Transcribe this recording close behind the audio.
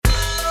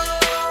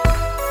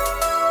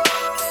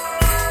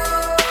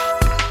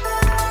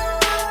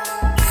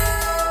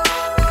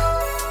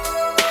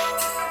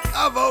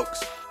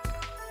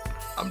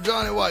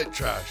Johnny White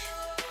Trash,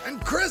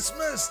 and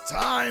Christmas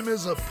time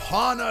is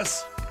upon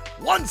us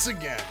once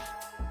again.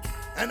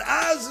 And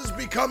as is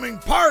becoming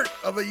part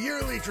of a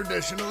yearly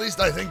tradition, at least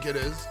I think it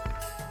is,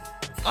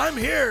 I'm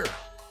here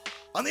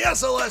on the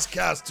SLS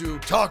cast to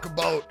talk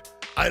about,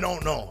 I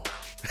don't know.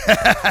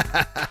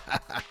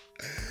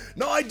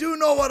 No, I do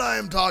know what I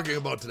am talking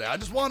about today. I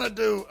just wanted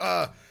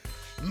to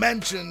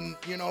mention,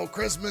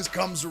 Christmas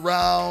comes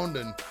around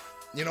and,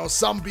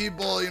 some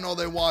people,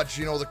 they watch,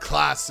 the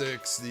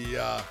classics,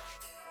 the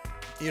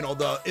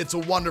It's a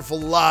Wonderful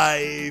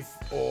Life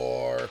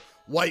or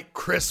White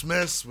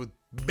Christmas with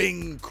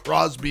Bing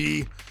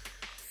Crosby,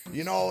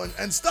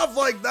 and stuff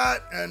like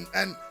that,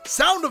 and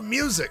Sound of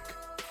Music.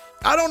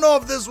 I don't know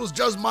if this was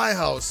just my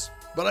house,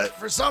 but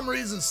for some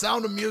reason,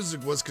 Sound of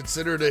Music was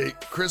considered a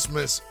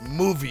Christmas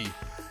movie.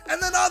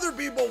 And then other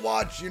people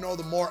watch,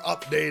 the more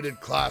updated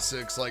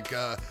classics like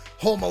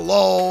Home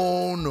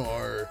Alone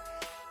or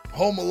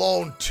Home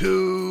Alone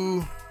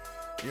 2.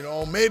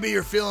 Maybe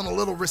you're feeling a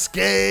little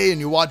risque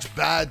and you watch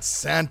Bad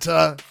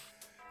Santa,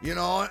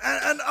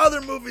 and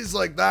other movies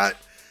like that.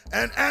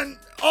 And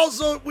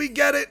also, we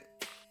get it.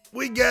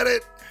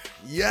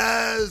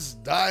 Yes,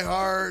 Die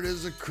Hard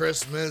is a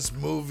Christmas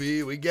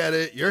movie. We get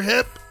it. You're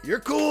hip.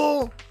 You're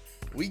cool.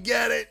 We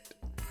get it.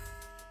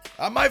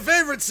 My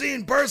favorite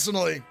scene,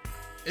 personally,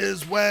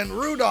 is when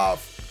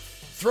Rudolph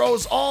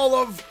throws all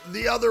of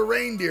the other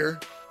reindeer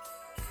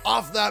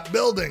off that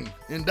building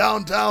in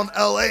downtown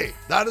LA.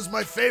 That is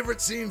my favorite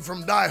scene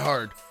from Die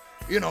Hard.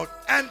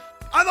 And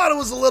I thought it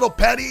was a little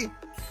petty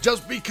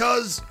just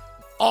because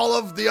all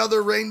of the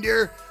other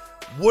reindeer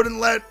wouldn't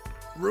let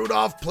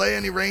Rudolph play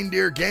any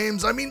reindeer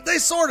games. I mean, they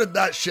sorted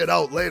that shit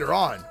out later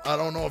on. I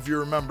don't know if you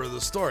remember the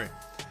story.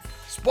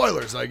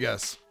 Spoilers, I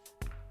guess.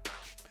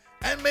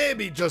 And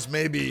maybe, just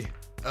maybe,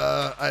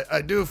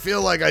 I do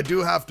feel like I do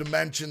have to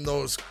mention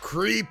those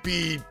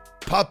creepy,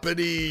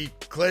 puppety,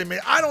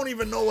 claymate. I don't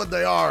even know what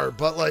they are,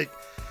 but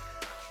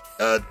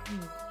a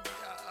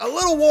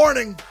little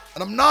warning,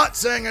 and I'm not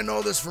saying I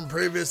know this from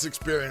previous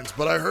experience,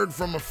 but I heard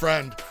from a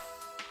friend.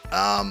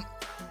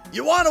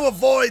 You want to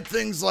avoid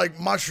things like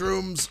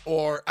mushrooms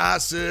or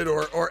acid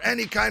or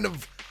any kind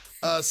of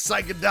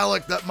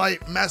psychedelic that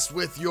might mess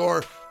with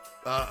your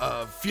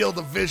field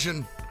of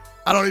vision.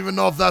 I don't even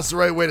know if that's the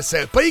right way to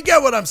say it, but you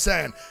get what I'm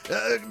saying.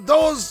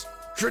 Those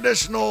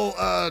traditional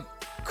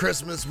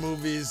Christmas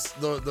movies,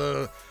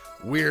 the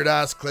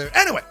weird-ass claim.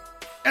 Anyway.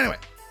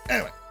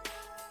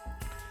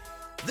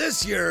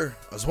 This year,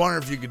 I was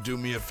wondering if you could do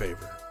me a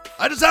favor.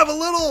 I just have a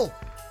little,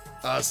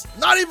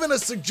 not even a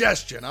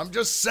suggestion, I'm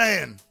just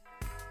saying,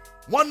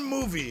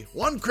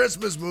 one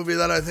Christmas movie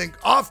that I think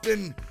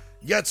often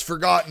gets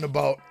forgotten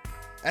about.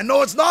 And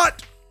no, it's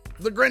not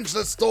The Grinch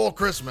That Stole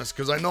Christmas,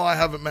 because I know I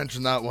haven't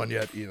mentioned that one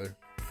yet either.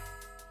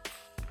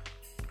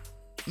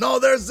 No,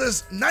 there's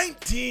this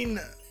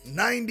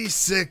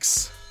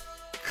 1996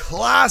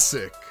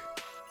 classic,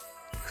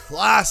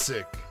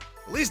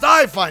 at least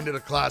I find it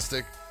a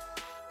classic,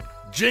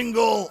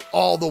 Jingle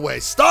All the Way,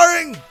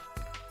 starring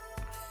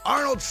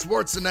Arnold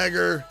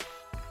Schwarzenegger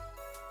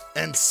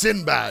and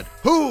Sinbad,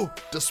 who,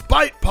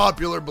 despite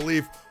popular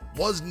belief,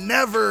 was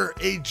never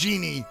a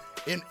genie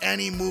in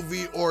any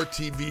movie or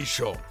TV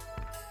show.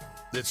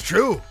 It's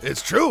true.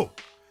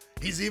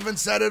 He's even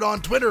said it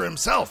on Twitter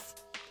himself.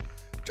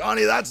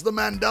 Johnny, that's the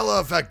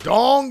Mandela effect.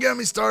 Don't get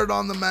me started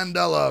on the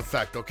Mandela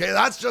effect, okay?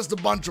 That's just a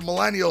bunch of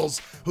millennials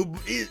who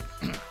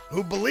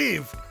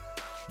believe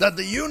that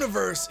the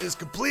universe is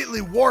completely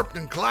warped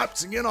and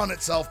collapsing in on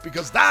itself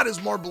because that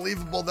is more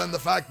believable than the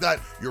fact that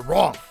you're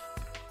wrong.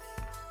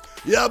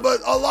 Yeah, but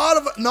a lot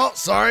of... No,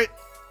 sorry.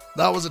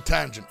 That was a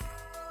tangent.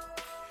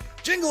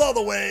 Jingle All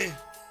the Way,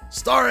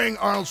 starring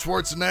Arnold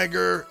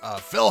Schwarzenegger.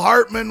 Phil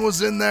Hartman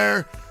was in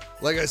there.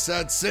 Like I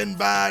said,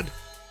 Sinbad.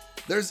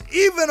 There's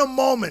even a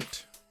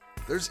moment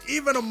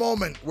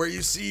where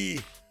you see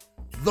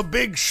The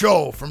Big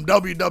Show from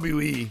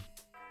WWE.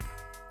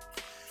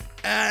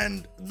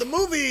 And the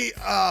movie,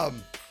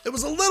 it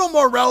was a little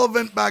more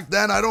relevant back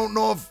then. I don't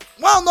know if...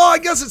 Well, no, I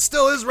guess it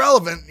still is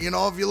relevant.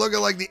 If you look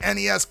at the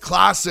NES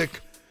Classic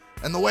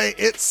and the way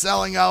it's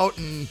selling out,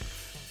 and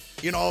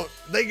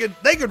they could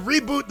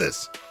reboot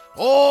this.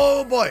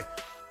 Oh boy,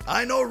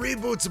 I know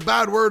reboot's a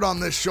bad word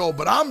on this show,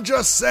 but I'm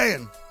just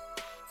saying,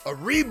 a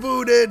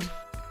rebooted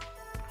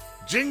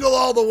Jingle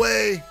All the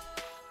Way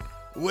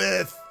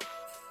with,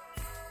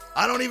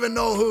 I don't even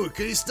know who.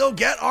 Could you still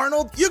get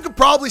Arnold? You could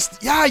probably,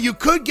 you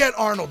could get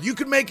Arnold. You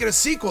could make it a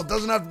sequel. It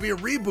doesn't have to be a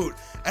reboot.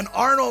 And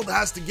Arnold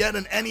has to get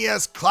an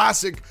NES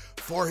Classic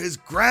for his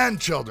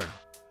grandchildren.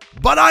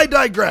 But I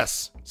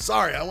digress.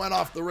 Sorry, I went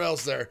off the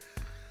rails there.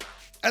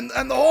 And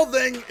the whole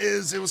thing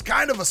is, it was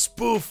kind of a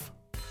spoof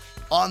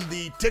on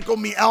the Tickle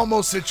Me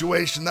Elmo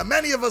situation that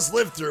many of us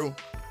lived through.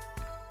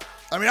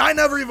 I mean, I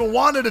never even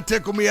wanted a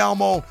Tickle Me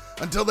Elmo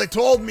until they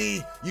told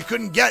me you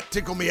couldn't get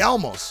Tickle Me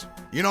Elmos.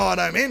 You know what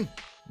I mean?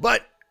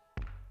 But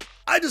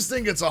I just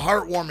think it's a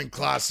heartwarming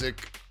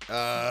classic.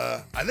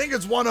 I think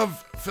it's one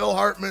of Phil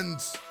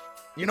Hartman's...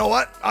 You know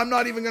what? I'm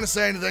not even going to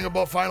say anything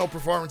about final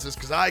performances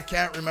because I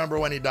can't remember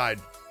when he died.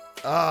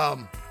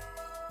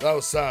 That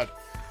was sad.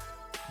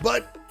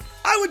 But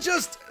I would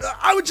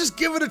just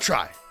give it a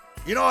try.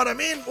 You know what I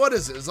mean? What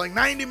is it? It's like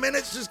 90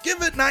 minutes. Just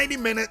give it 90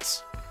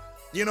 minutes.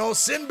 You know,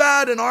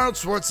 Sinbad and Arnold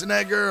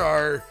Schwarzenegger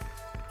are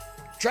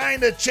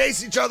trying to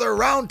chase each other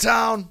around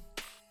town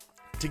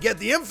to get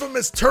the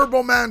infamous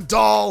Turbo Man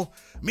doll.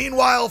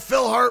 Meanwhile,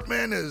 Phil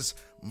Hartman is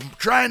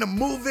trying to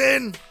move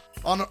in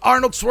on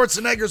Arnold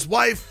Schwarzenegger's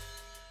wife.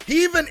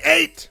 He even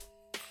ate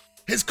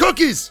his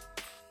cookies.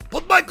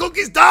 Put my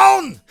cookies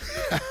down.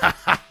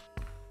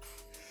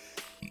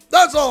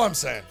 That's all I'm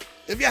saying.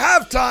 If you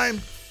have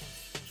time,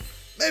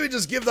 maybe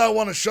just give that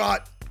one a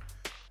shot.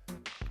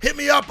 Hit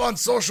me up on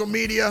social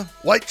media,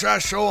 White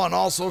Trash Show on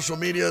all social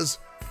medias,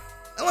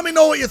 and let me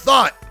know what you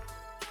thought.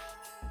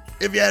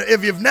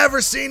 If you've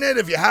never seen it,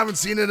 if you haven't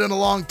seen it in a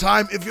long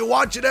time, if you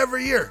watch it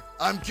every year,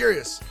 I'm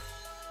curious.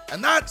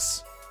 And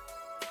that's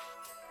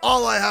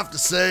all I have to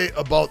say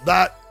about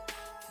that.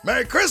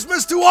 Merry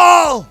Christmas to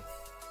all!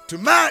 To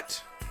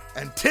Matt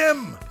and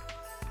Tim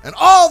and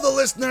all the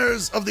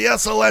listeners of the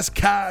SLS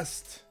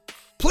cast.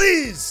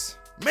 Please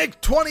make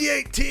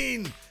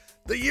 2018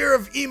 the year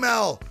of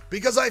email,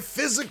 because I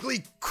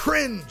physically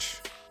cringe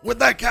with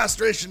that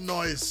castration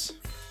noise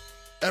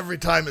every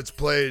time it's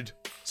played.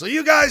 So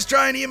you guys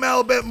try and email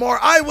a bit more.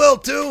 I will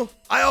too.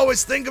 I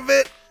always think of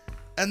it.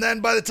 And then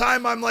by the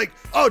time I'm like,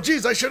 oh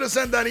geez, I should have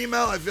sent that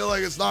email, I feel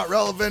like it's not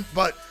relevant,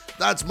 but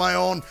that's my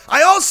own.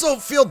 I also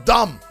feel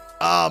dumb.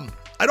 I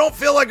don't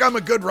feel like I'm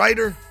a good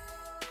writer,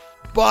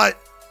 but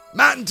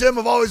Matt and Tim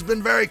have always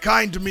been very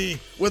kind to me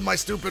with my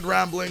stupid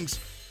ramblings.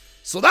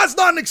 So that's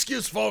not an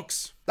excuse,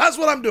 folks. That's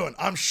what I'm doing.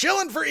 I'm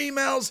shilling for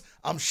emails.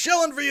 I'm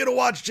shilling for you to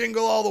watch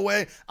Jingle all the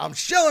way. I'm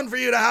shilling for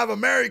you to have a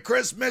Merry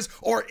Christmas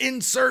or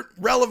insert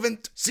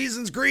relevant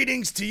season's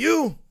greetings to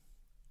you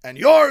and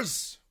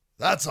yours.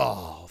 That's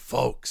all,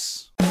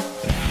 folks.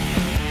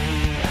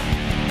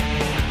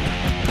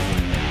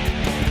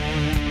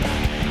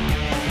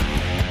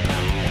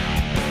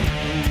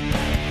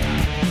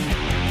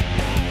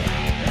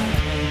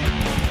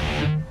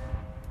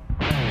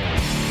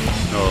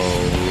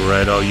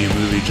 Alright, all you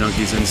movie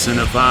junkies and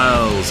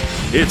cinephiles,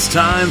 it's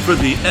time for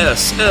the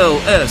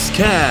SLS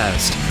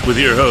Cast with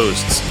your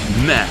hosts,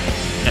 Matt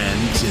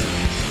and Tim.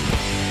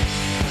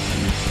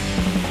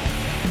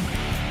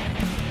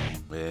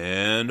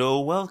 And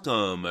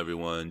welcome,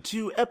 everyone,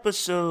 to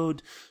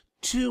episode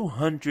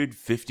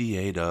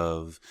 258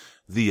 of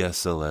the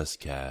SLS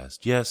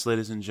Cast. Yes,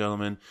 ladies and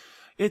gentlemen,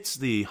 it's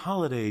the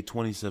holiday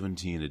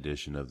 2017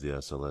 edition of the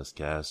SLS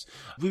Cast.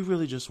 We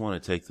really just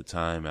want to take the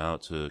time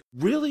out to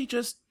really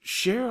just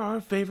share our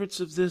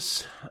favorites of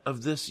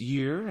this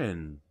year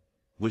and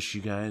wish you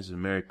guys a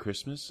Merry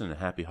Christmas and a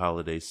happy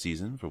holiday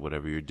season for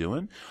whatever you're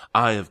doing.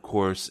 I, of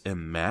course,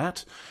 am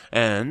Matt,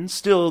 and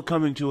still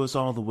coming to us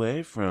all the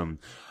way from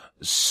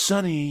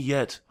sunny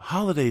yet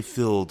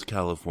holiday-filled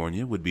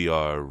California would be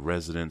our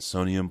resident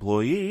Sony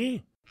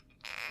employee,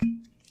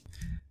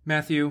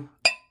 Matthew.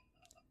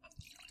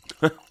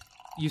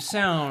 You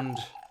sound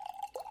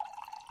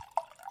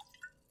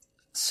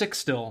sick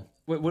still.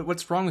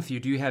 What's wrong with you?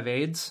 Do you have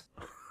AIDS?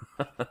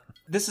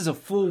 This is a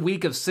full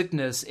week of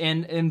sickness,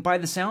 and by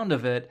the sound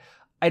of it,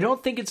 I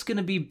don't think it's going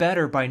to be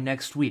better by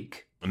next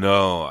week.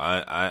 No,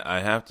 I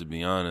have to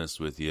be honest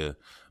with you.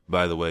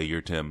 By the way,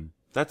 you're Tim.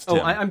 That's Tim.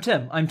 Oh, I'm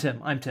Tim. I'm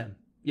Tim.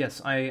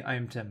 Yes, I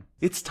am Tim.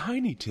 It's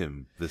Tiny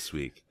Tim this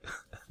week.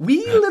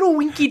 Wee little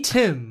winky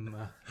Tim.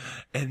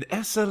 And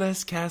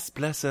SLS Cast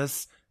bless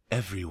us,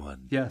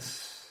 everyone.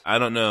 Yes. I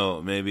don't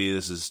know. Maybe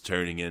this is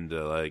turning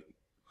into like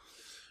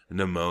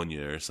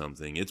pneumonia or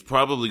something. It's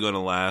probably going to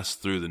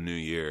last through the new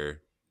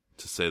year,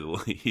 to say the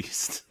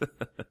least.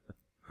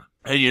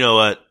 And you know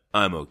what?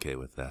 I'm okay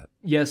with that.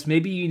 Yes,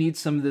 maybe you need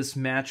some of this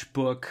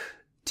matchbook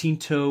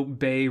Tinto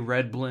Bay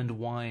Red Blend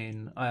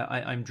wine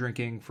I'm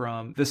drinking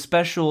from the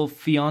special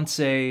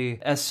fiance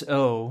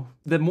SO,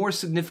 the more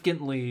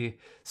significant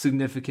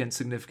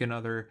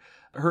other.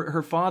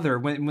 Her father,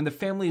 when the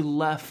family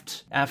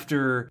left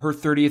after her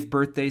 30th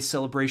birthday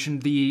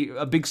celebration,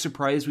 a big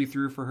surprise we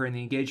threw for her in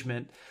the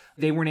engagement,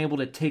 they weren't able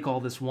to take all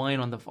this wine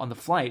on the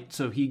flight,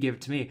 so he gave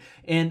it to me.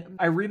 And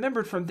I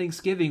remembered from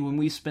Thanksgiving, when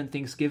we spent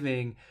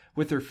Thanksgiving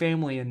with her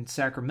family in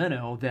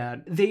Sacramento,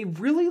 that they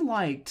really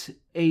liked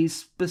a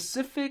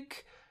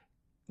specific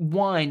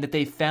wine that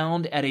they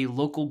found at a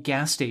local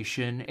gas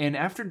station. And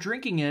after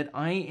drinking it,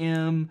 I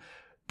am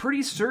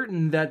pretty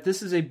certain that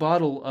this is a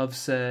bottle of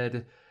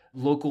said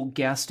local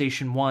gas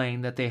station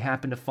wine that they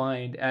happen to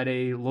find at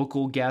a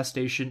local gas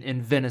station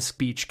in Venice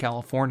Beach,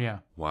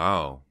 California.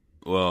 Wow.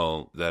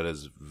 Well, that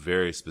is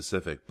very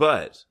specific,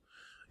 but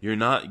you're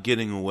not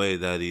getting away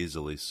that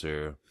easily,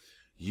 sir.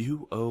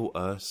 You owe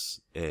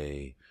us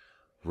a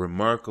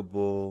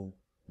remarkable,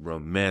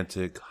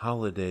 romantic,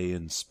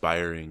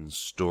 holiday-inspiring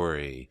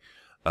story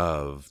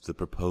of the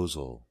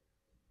proposal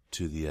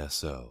to the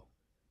SO.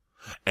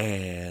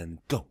 And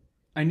go.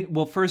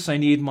 First I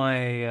need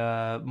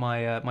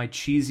my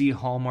cheesy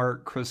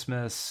Hallmark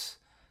Christmas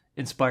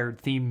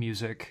inspired theme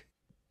music.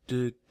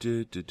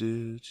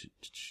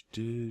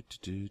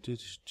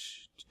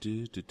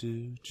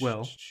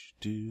 Well,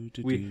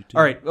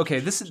 all right. Okay,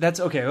 that's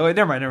okay. Oh,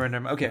 never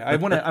mind. Okay, I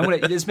want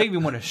to. This made me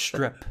want to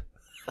strip.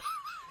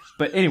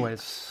 But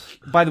anyways,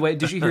 by the way,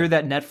 did you hear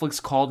that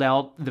Netflix called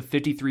out the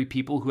 53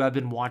 people who have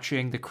been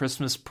watching The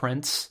Christmas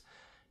Prince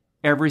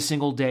every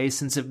single day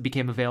since it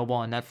became available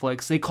on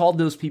Netflix? They called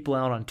those people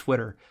out on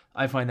Twitter.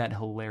 I find that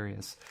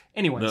hilarious.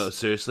 Anyways. No,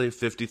 seriously,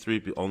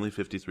 only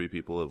 53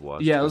 people have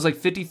watched. Yeah, it was like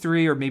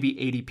 53 or maybe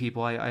 80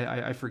 people.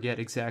 I forget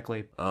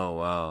exactly. Oh,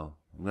 wow.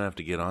 I'm going to have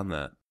to get on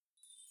that.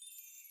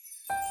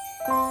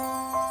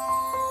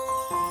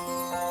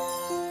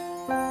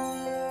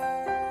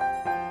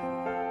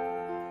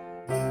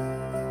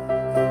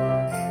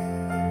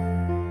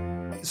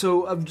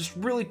 So, just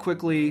really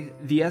quickly,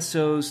 the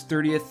SO's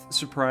 30th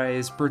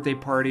surprise birthday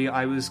party.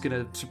 I was going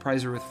to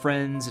surprise her with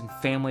friends and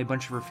family. A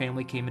bunch of her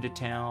family came into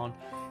town.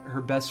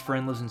 Her best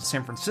friend lives in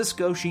San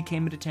Francisco. She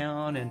came into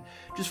town, and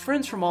just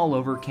friends from all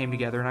over came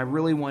together, and I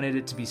really wanted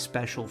it to be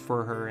special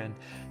for her. And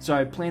so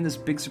I planned this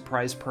big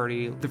surprise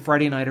party the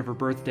Friday night of her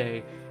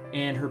birthday,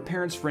 and her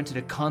parents rented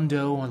a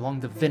condo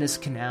along the Venice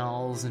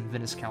canals in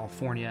Venice,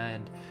 California,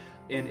 and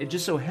it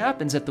just so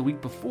happens that the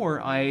week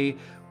before, I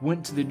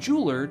went to the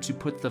jeweler to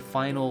put the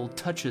final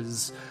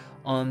touches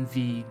on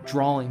the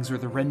drawings or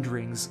the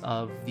renderings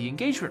of the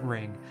engagement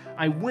ring.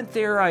 I went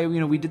there,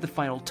 we did the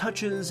final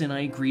touches, and I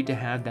agreed to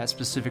have that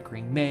specific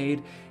ring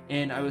made.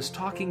 And I was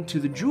talking to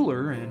the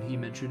jeweler, and he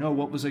mentioned,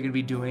 what was I going to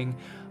be doing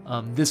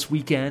this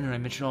weekend? And I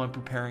mentioned, I'm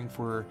preparing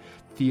for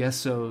the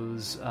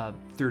SO's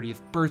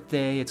 30th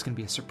birthday. It's going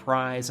to be a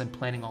surprise. I'm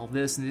planning all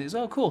this. And he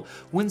says, cool.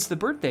 When's the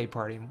birthday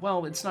party?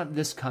 Well, it's not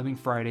this coming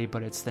Friday,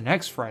 but it's the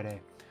next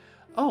Friday.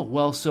 Oh,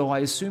 well, so I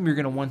assume you're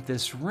going to want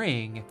this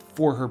ring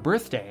for her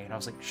birthday. And I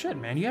was like, shit,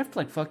 man, you have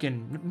to,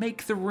 fucking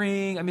make the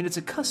ring. I mean, it's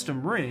a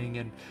custom ring.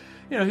 And,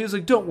 he was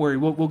like, don't worry,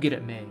 we'll get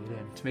it made.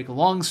 And to make a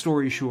long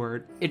story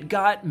short, it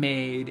got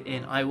made,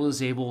 and I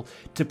was able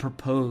to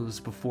propose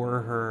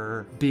before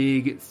her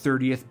big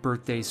 30th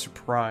birthday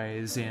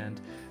surprise. And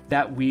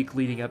that week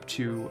leading up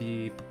to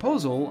the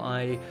proposal,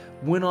 I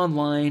went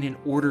online and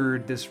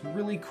ordered this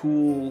really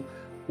cool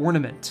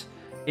ornament.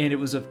 And it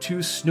was of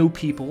two snow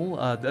people,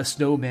 a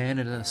snowman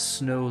and a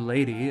snow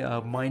lady,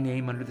 my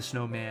name under the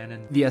snowman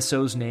and the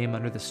SO's name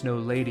under the snow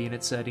lady. And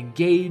it said,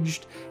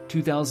 engaged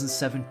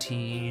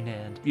 2017.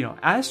 And,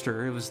 asked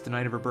her, it was the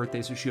night of her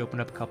birthday, so she opened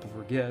up a couple of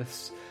her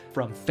gifts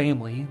from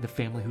family, the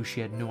family who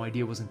she had no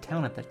idea was in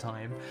town at that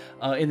time.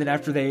 And then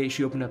after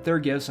she opened up their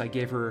gifts, I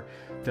gave her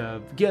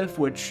the gift,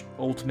 which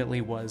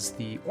ultimately was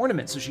the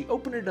ornament. So she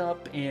opened it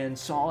up and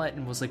saw it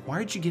and was like, why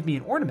did you give me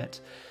an ornament?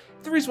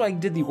 The reason why I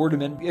did the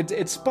ornament,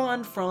 it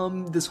spawned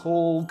from this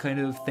whole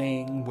kind of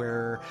thing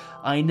where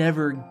I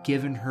never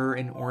given her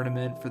an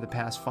ornament for the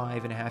past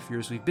 5.5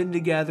 years we've been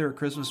together, a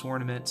Christmas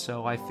ornament,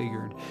 so I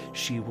figured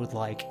she would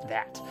like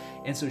that.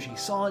 And so she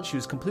saw it, she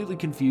was completely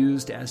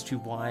confused as to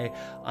why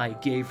I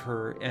gave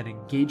her an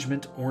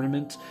engagement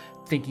ornament,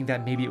 thinking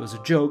that maybe it was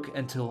a joke,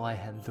 until I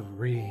had the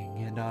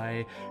ring, and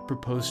I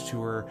proposed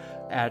to her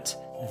at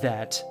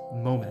that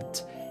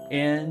moment.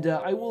 And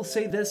I will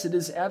say this, it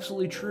is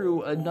absolutely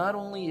true. Not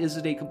only is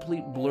it a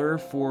complete blur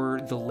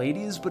for the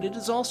ladies, but it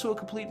is also a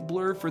complete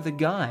blur for the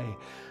guy.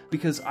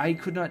 Because I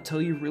could not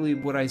tell you really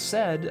what I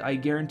said. I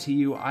guarantee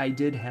you I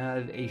did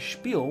have a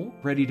spiel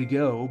ready to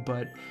go,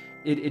 but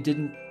it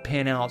didn't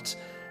pan out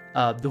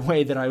the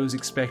way that I was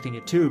expecting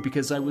it to,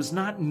 because I was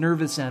not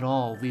nervous at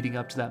all leading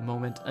up to that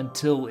moment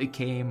until it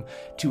came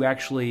to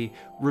actually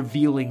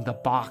revealing the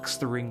box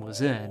the ring was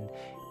in.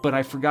 But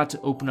I forgot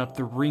to open up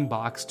the ring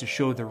box to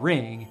show the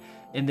ring,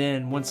 and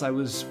then once I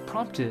was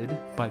prompted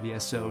by the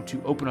SO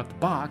to open up the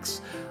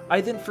box, I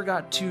then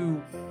forgot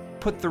to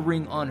put the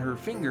ring on her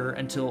finger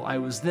until I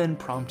was then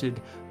prompted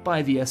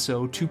by the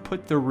SO to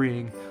put the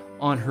ring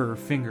on her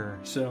finger.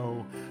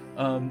 So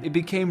it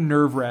became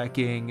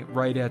nerve-wracking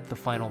right at the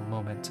final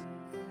moment.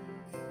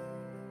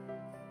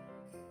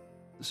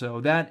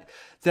 So that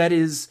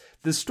is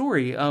the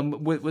story.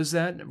 Was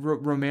that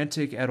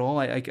romantic at all?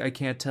 I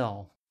can't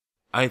tell.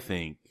 I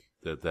think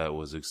that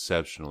was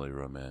exceptionally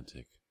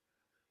romantic.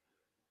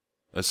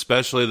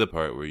 Especially the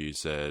part where you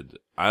said,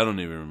 I don't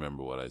even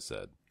remember what I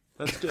said.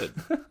 That's good.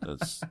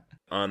 That's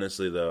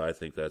honestly, though, I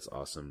think that's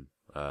awesome.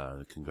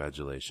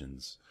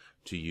 Congratulations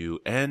to you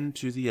and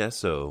to the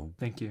SO.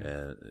 Thank you.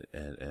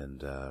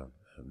 And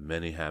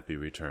many happy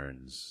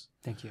returns.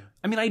 Thank you.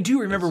 I mean, I do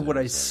remember what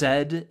I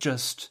said,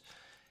 just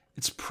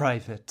it's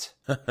private.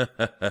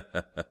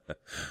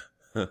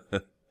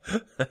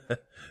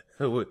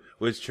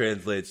 Which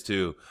translates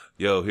to,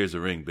 yo, here's a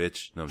ring,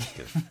 bitch. No, I'm just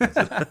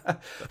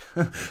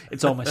kidding.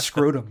 It's all my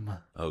scrotum.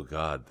 Oh,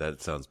 God,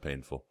 that sounds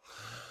painful.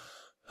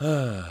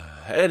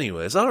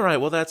 Anyways, all right,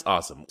 well, that's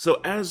awesome.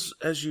 So as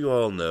you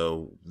all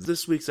know,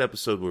 this week's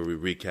episode where we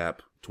recap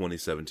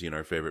 2017,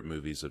 our favorite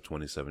movies of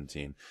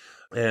 2017,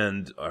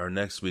 and our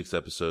next week's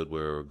episode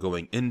where we're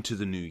going into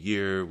the new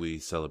year, we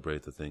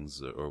celebrate the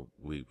things, or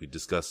we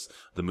discuss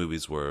the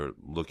movies we're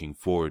looking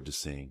forward to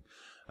seeing.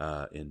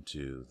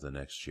 into the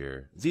next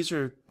year. These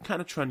are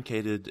kind of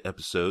truncated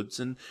episodes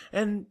and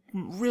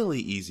really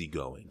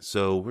easygoing.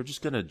 So we're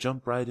just going to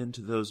jump right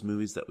into those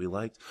movies that we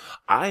liked.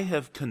 I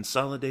have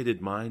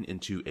consolidated mine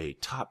into a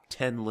top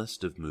 10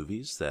 list of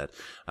movies that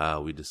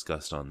we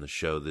discussed on the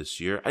show this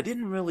year. I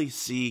didn't really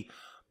see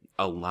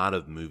a lot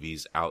of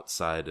movies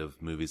outside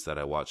of movies that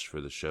I watched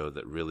for the show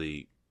that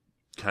really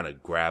kind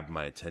of grabbed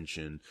my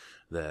attention,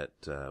 that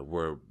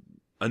were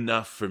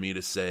enough for me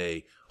to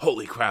say,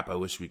 holy crap, I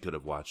wish we could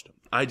have watched them.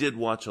 I did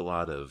watch a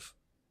lot of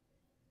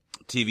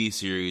TV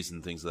series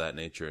and things of that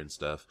nature and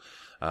stuff.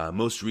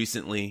 Most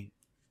recently,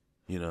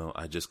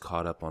 I just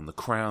caught up on The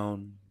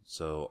Crown,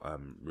 so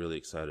I'm really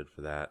excited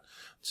for that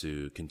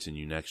to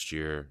continue next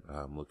year.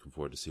 I'm looking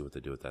forward to see what they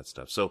do with that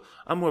stuff. So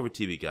I'm more of a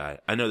TV guy.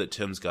 I know that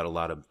Tim's got a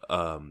lot of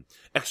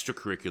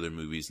extracurricular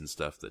movies and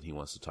stuff that he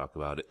wants to talk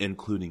about,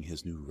 including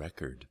his new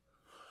record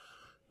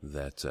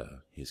that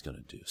he's going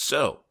to do.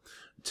 So,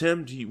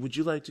 Tim, would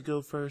you like to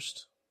go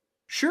first?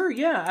 Sure,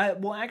 yeah.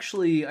 Well,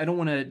 actually, I don't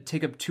want to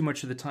take up too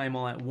much of the time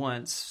all at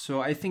once.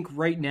 So I think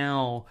right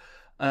now,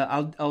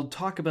 I'll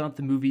talk about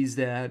the movies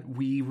that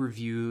we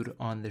reviewed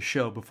on the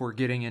show before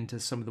getting into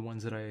some of the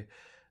ones that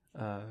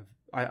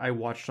I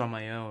watched on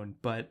my own.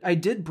 But I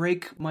did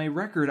break my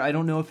record. I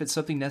don't know if it's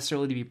something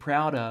necessarily to be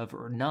proud of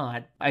or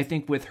not. I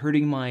think with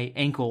hurting my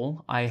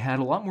ankle, I had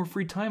a lot more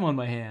free time on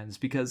my hands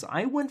because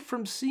I went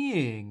from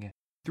seeing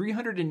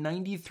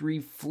 393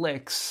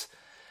 flicks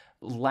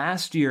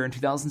last year in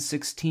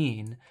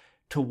 2016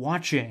 to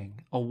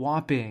watching a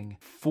whopping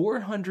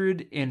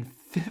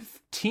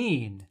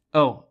 415.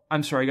 Oh,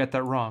 I'm sorry, I got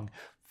that wrong.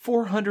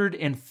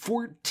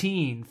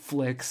 414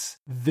 flicks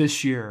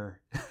this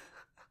year.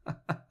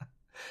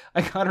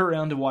 I got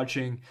around to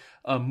watching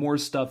more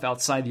stuff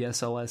outside the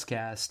SLS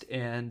cast,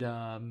 and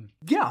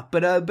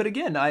but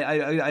again,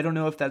 I don't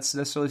know if that's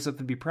necessarily something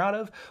to be proud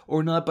of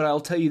or not. But I'll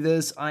tell you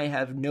this: I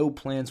have no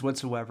plans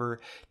whatsoever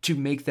to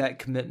make that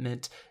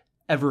commitment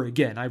ever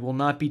again. I will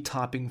not be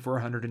topping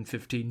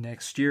 415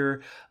 next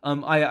year.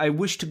 I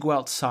wish to go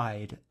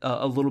outside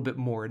a little bit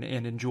more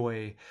and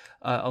enjoy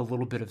a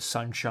little bit of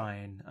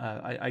sunshine,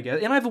 I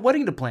guess. And I have a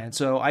wedding to plan,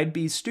 so I'd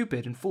be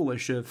stupid and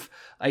foolish if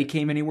I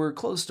came anywhere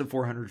close to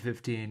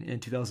 415 in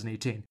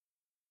 2018.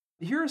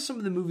 Here are some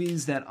of the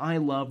movies that I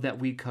love that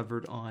we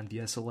covered on the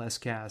SLS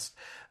cast.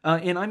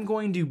 And I'm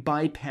going to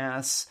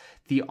bypass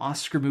the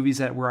Oscar movies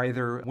that were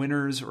either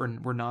winners or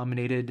were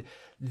nominated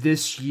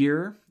this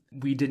year.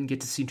 We didn't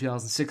get to see in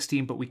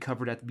 2016, but we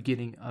covered at the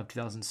beginning of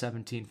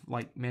 2017,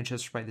 like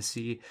Manchester by the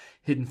Sea,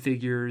 Hidden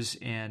Figures,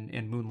 and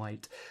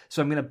Moonlight.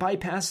 So I'm going to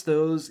bypass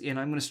those, and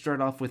I'm going to start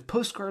off with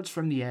Postcards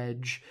from the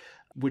Edge,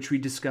 which we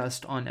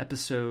discussed on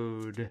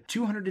episode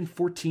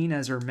 214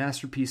 as our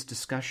masterpiece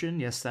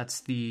discussion. Yes,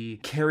 that's the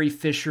Carrie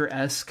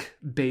Fisher-esque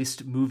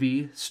based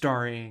movie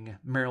starring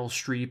Meryl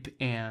Streep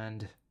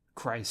and,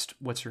 Christ,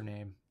 what's her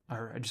name?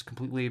 I just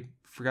completely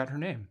forgot her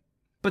name.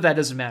 But that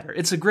doesn't matter.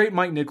 It's a great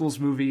Mike Nichols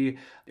movie.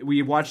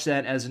 We watched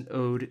that as an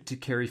ode to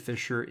Carrie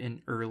Fisher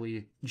in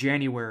early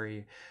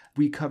January.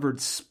 We covered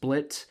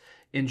Split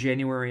in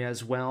January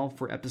as well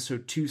for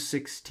episode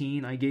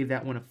 216. I gave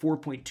that one a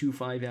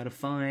 4.25 out of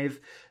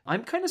 5.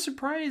 I'm kind of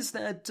surprised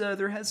that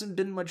there hasn't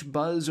been much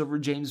buzz over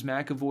James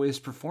McAvoy's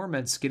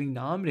performance getting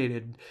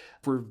nominated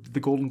for the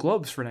Golden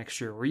Globes for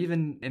next year, or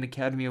even an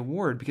Academy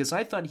Award, because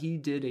I thought he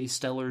did a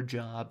stellar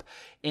job,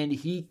 and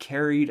he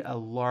carried a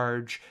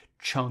large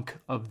chunk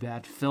of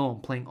that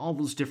film, playing all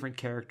those different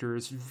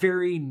characters,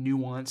 very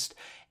nuanced,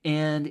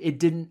 and it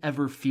didn't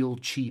ever feel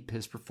cheap,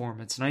 his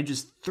performance, and I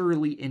just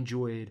thoroughly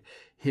enjoyed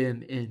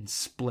him in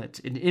Split,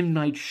 in M.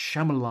 Night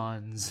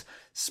Shyamalan's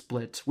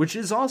Split, which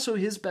is also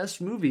his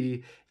best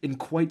movie in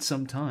quite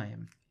some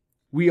time.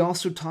 We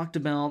also talked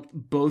about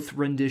both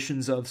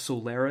renditions of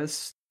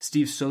Solaris,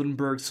 Steve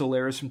Soderbergh's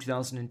Solaris from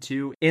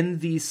 2002, and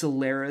the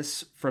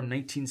Solaris from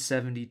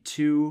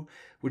 1972,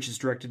 which is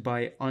directed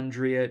by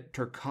Andrei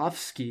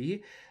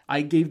Tarkovsky.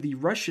 I gave the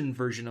Russian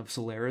version of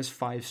Solaris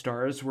 5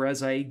 stars,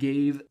 whereas I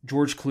gave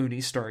George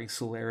Clooney starring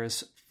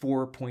Solaris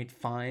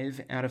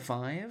 4.5 out of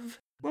 5.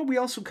 Well, we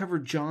also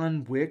covered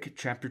John Wick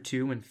Chapter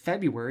 2 in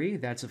February.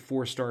 That's a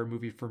 4-star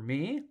movie for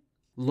me.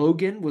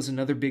 Logan was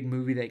another big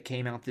movie that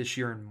came out this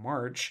year in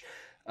March.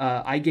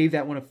 I gave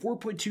that one a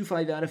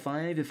 4.25 out of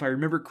 5. If I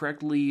remember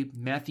correctly,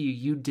 Matthew,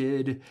 you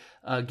did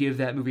give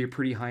that movie a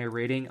pretty high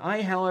rating.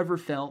 I, however,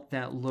 felt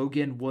that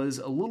Logan was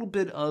a little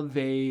bit of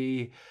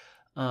a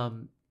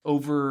I'm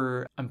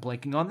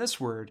blanking on this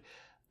word.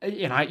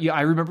 And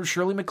I remember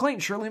Shirley MacLaine.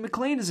 Shirley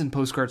MacLaine is in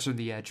Postcards from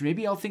the Edge.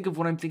 Maybe I'll think of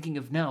what I'm thinking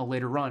of now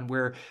later on,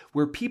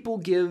 where people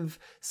give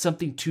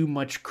something too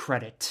much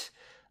credit.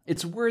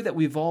 It's a word that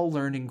we've all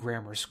learned in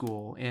grammar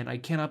school, and I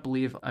cannot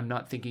believe I'm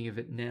not thinking of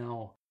it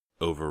now.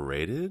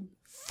 Overrated?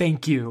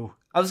 Thank you.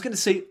 I was going to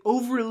say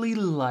overly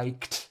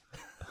liked.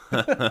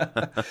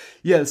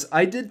 Yes,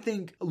 I did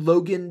think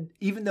Logan,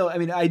 even though,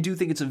 I do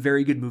think it's a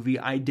very good movie,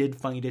 I did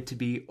find it to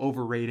be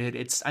overrated.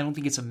 I don't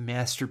think it's a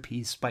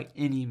masterpiece by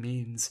any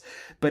means,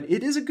 but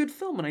it is a good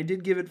film, and I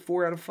did give it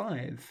 4 out of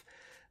 5.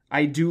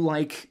 I do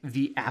like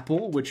The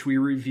Apple, which we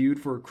reviewed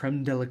for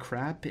Creme de la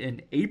Crap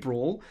in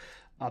April.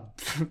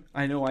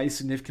 I know I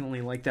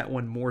significantly like that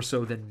one more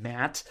so than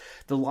Matt.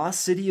 The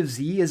Lost City of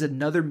Z is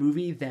another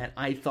movie that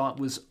I thought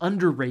was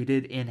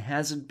underrated and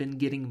hasn't been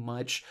getting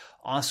much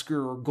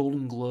Oscar or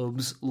Golden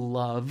Globes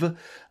love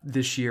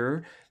this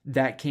year.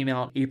 That came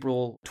out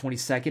April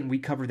 22nd. We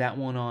covered that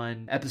one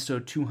on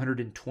episode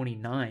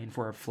 229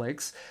 for our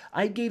flicks.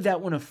 I gave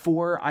that one a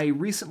 4. I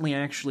recently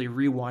actually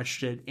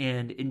rewatched it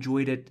and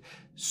enjoyed it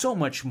so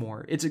much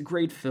more. It's a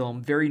great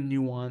film, very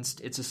nuanced.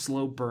 It's a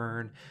slow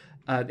burn.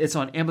 It's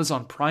on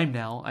Amazon Prime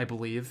now, I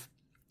believe.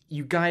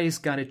 You guys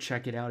got to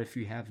check it out if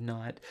you have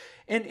not.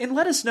 And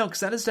let us know, because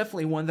that is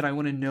definitely one that I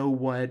want to know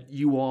what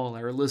you all,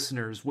 our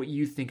listeners, what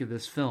you think of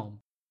this film.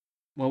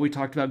 Well, we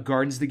talked about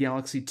Guardians of the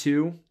Galaxy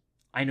 2.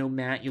 I know,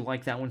 Matt, you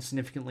like that one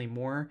significantly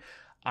more.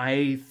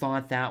 I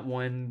thought that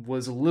one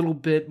was a little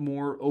bit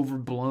more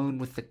overblown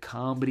with the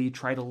comedy,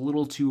 tried a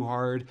little too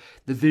hard.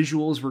 The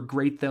visuals were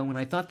great, though, and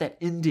I thought that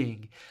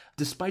ending,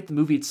 despite the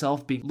movie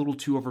itself being a little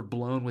too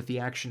overblown with the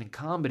action and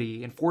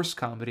comedy, and forced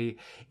comedy,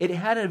 it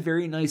had a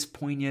very nice,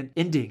 poignant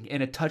ending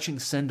and a touching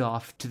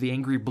send-off to the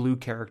angry blue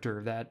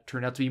character that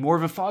turned out to be more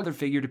of a father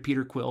figure to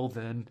Peter Quill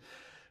than,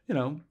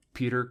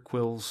 Peter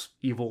Quill's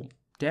evil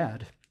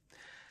dad.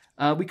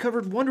 We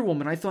covered Wonder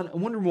Woman. I thought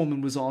Wonder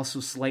Woman was also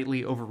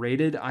slightly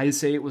overrated. I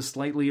say it was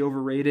slightly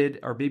overrated,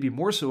 or maybe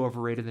more so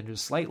overrated than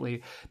just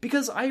slightly,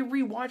 because I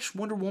rewatched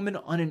Wonder Woman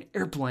on an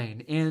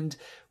airplane. And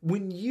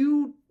when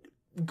you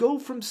go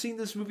from seeing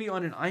this movie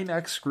on an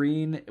IMAX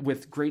screen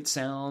with great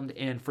sound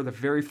and for the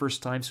very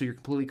first time, so you're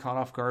completely caught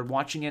off guard,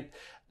 watching it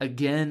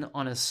again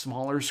on a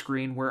smaller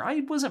screen where I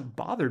wasn't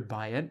bothered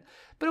by it,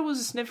 but it was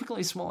a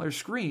significantly smaller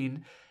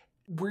screen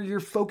where you're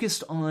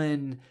focused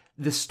on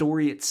the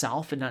story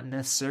itself and not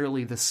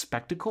necessarily the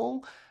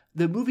spectacle,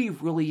 the movie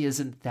really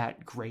isn't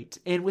that great.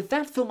 And with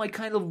that film, I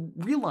kind of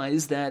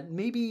realized that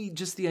maybe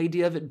just the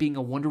idea of it being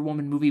a Wonder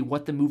Woman movie,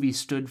 what the movie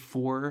stood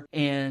for,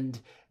 and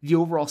the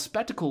overall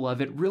spectacle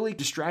of it really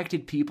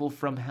distracted people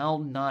from how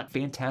not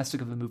fantastic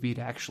of a movie it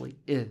actually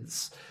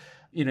is.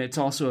 It's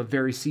also a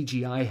very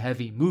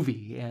CGI-heavy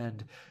movie,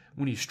 and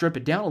when you strip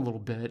it down a little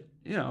bit,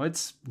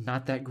 it's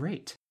not that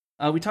great.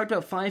 We talked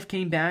about Five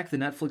Came Back, the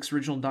Netflix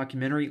original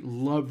documentary.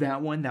 Love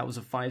that one. That was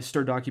a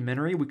 5-star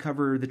documentary. We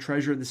cover The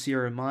Treasure of the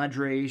Sierra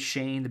Madre,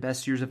 Shane, The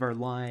Best Years of Our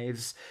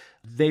Lives,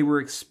 They Were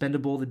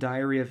Expendable, The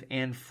Diary of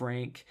Anne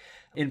Frank,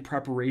 in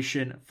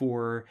preparation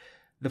for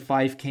The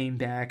Five Came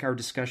Back, our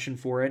discussion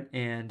for it.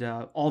 And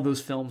all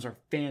those films are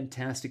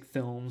fantastic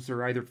films.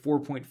 They're either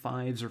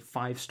 4.5s or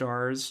 5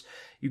 stars.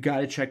 You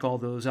got to check all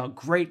those out.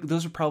 Great.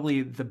 Those are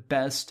probably the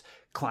best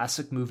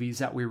classic movies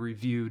that we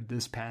reviewed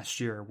this past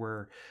year,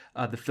 were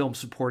the film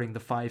supporting the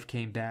Five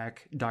Came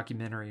Back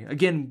documentary.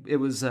 Again, it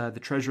was The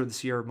Treasure of the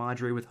Sierra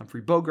Madre with Humphrey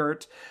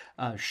Bogart,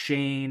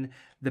 Shane,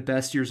 The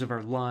Best Years of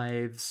Our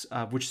Lives,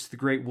 which is the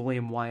great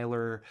William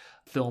Wyler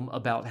film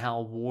about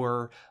how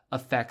war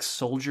affects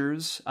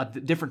soldiers,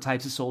 the different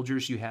types of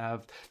soldiers. You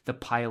have the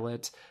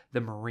pilot,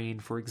 the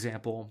Marine, for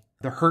example,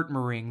 the hurt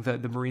Marine, the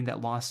Marine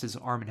that lost his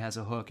arm and has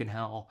a hook, and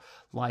how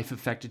life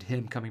affected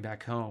him coming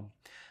back home.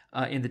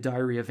 In The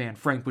Diary of Anne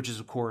Frank, which is,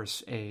 of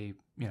course, a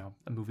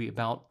movie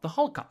about the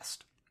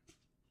Holocaust.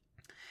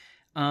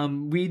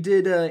 We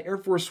did Air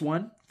Force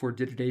One for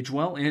Did It Age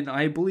Well? And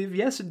I believe,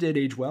 yes, it did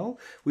age well.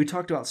 We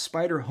talked about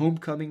Spider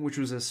Homecoming, which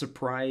was a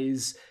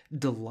surprise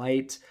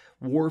delight.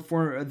 War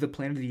for the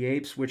Planet of the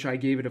Apes, which I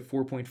gave it a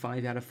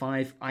 4.5 out of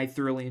 5. I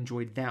thoroughly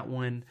enjoyed that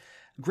one.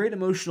 Great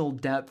emotional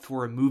depth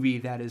for a movie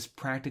that is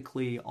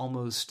practically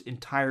almost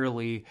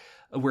entirely,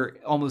 where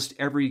almost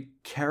every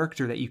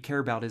character that you care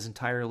about is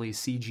entirely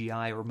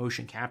CGI or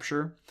motion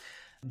capture.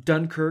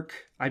 Dunkirk,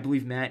 I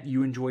believe, Matt,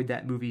 you enjoyed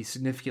that movie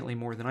significantly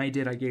more than I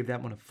did. I gave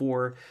that one a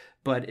 4,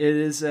 but it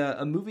is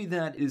a movie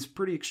that is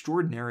pretty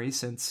extraordinary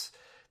since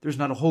there's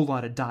not a whole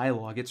lot of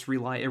dialogue. It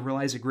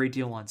relies a great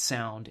deal on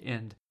sound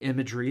and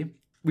imagery.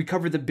 We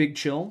covered The Big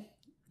Chill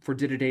for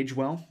Did It Age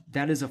Well?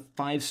 That is a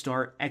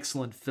 5-star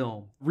excellent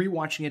film.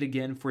 Rewatching it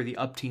again for the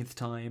upteenth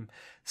time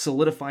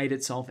solidified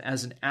itself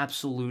as an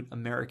absolute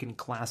American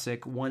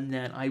classic, one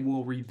that I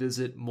will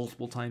revisit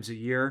multiple times a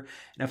year.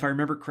 And if I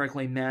remember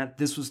correctly, Matt,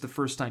 this was the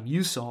first time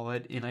you saw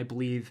it, and I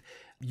believe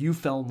you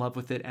fell in love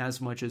with it as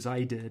much as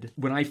I did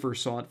when I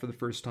first saw it for the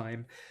first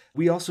time.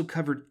 We also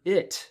covered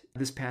It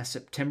this past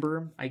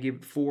September. I gave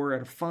it 4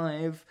 out of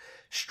 5.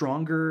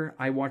 Stronger,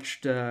 I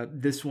watched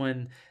this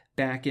one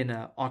back in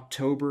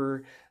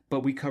October,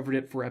 but we covered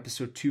it for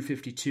episode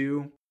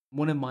 252.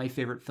 One of my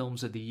favorite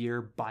films of the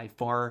year by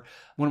far.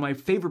 One of my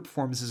favorite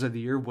performances of the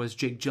year was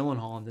Jake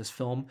Gyllenhaal in this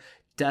film.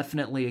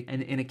 Definitely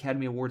an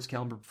Academy Awards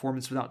caliber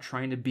performance without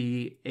trying to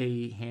be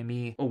a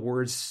hammy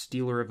awards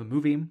stealer of a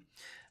movie.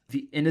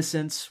 The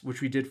Innocents, which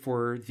we did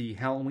for the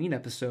Halloween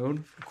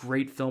episode.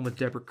 Great film with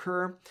Deborah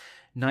Kerr.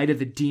 Night of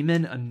the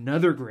Demon,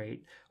 another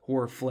great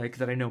horror flick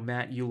that I know,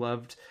 Matt, you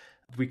loved.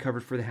 we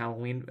covered for the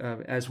Halloween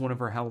as one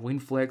of our Halloween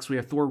flicks. We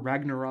have Thor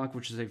Ragnarok,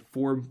 which is a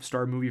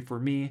 4-star movie for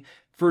me.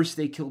 First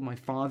They Killed My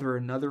Father,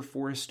 another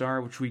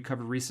 4-star, which we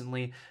covered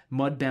recently.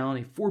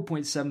 Mudbound, a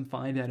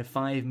 4.75 out of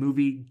 5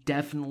 movie.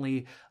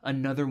 Definitely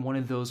another one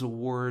of those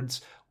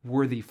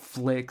awards-worthy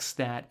flicks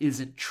that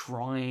isn't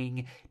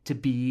trying to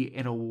be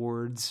an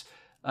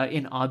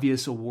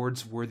obvious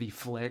awards-worthy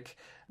flick.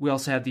 We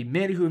also have The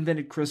Man Who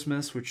Invented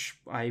Christmas, which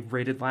I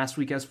rated last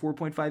week as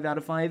 4.5 out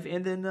of 5,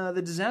 and then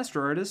The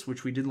Disaster Artist,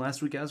 which we did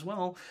last week as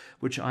well,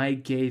 which I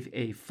gave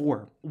a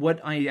 4. What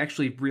I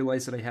actually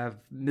realized that I have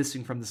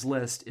missing from this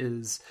list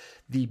is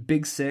The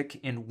Big Sick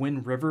and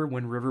Wind River.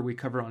 Wind River we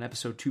covered on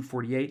episode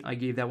 248. I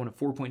gave that one a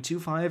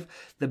 4.25.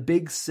 The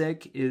Big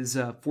Sick is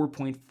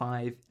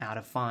 4.5 out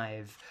of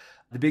 5.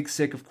 The Big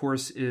Sick, of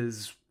course,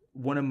 is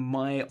one of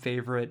my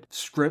favorite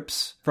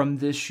scripts from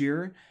this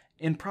year,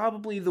 and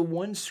probably the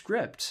one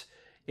script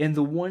and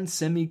the one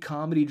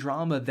semi-comedy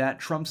drama that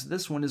trumps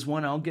this one is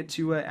one I'll get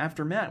to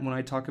after Matt when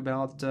I talk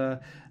about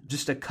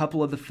just a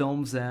couple of the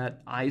films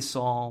that I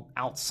saw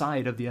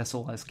outside of the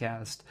SLS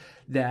cast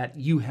that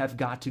you have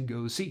got to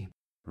go see.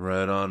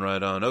 Right on,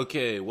 right on.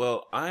 Okay,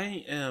 well,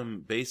 I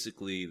am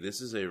basically,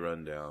 this is a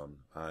rundown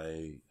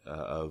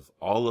of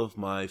all of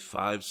my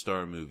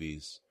 5-star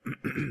movies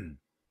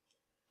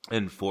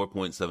and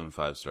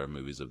 4.75 star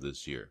movies of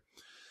this year.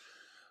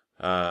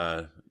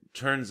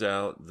 Turns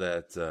out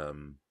that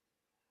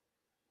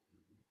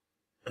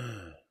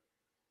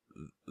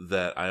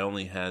that I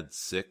only had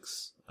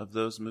 6 of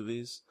those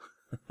movies.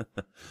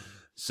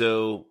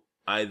 So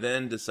I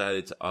then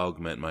decided to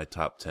augment my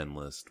top 10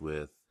 list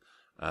with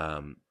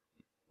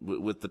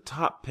the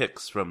top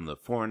picks from the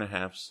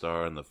 4.5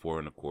 star and the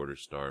 4.25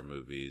 star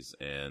movies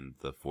and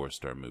the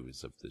 4-star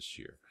movies of this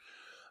year.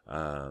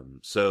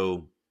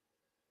 So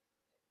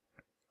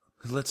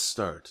let's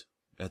start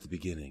at the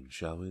beginning,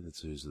 shall we?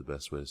 That's usually the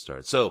best way to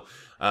start. So,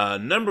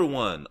 number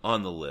 1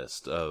 on the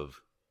list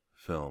of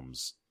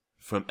films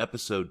from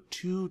episode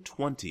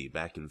 220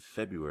 back in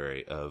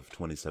February of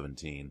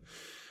 2017.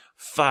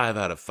 5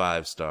 out of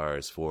 5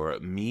 stars for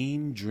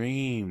Mean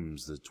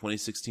Dreams, the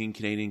 2016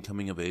 Canadian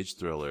coming-of-age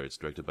thriller. It's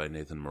directed by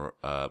Nathan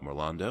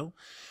Morlando.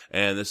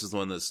 And this is the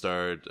one that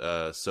starred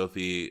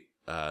Sophie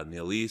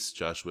Neilise,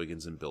 Josh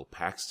Wiggins, and Bill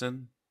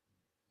Paxton,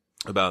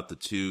 about the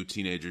 2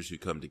 teenagers who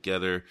come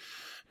together.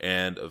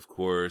 And, of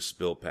course,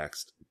 Bill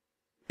Paxton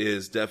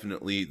is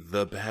definitely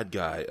the bad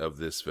guy of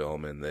this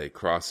film, and they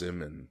cross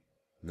him, and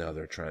now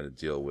they're trying to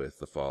deal with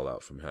the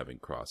fallout from having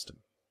crossed him.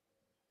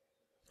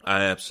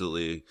 I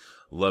absolutely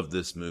loved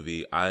this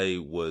movie. I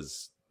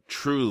was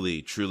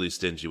truly, truly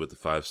stingy with the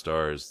 5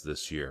 stars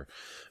this year,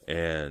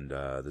 and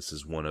this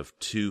is one of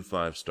 2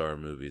 5-star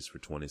movies for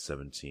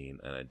 2017,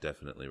 and I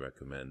definitely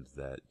recommend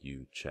that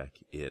you check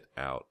it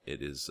out.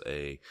 It is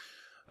a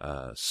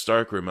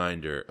stark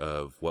reminder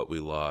of what we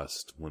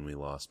lost when we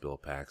lost Bill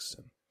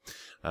Paxton.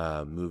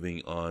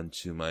 Moving on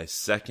to my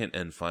second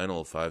and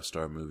final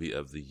 5-star movie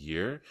of the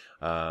year,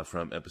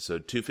 from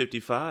episode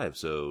 255,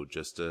 so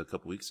just a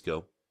couple weeks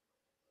ago.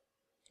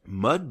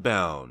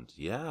 Mudbound,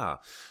 yeah,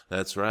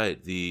 that's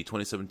right. The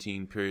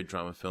 2017 period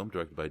drama film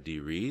directed by Dee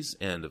Rees,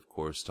 and of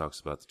course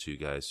talks about the 2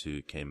 guys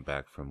who came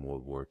back from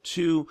World War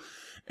II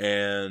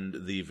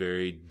and the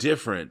very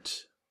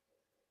different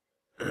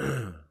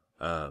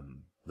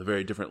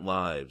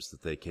lives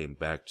that they came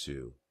back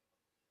to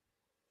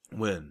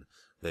when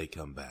they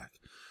come back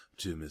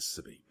to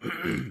Mississippi.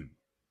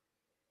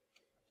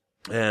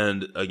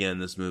 And again,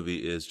 this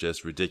movie is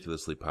just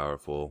ridiculously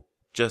powerful,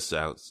 just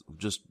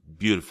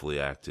beautifully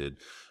acted,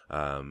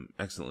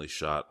 excellently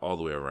shot all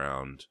the way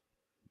around.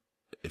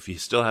 If you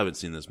still haven't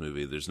seen this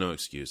movie, there's no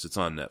excuse. It's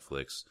on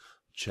Netflix.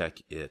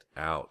 Check it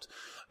out.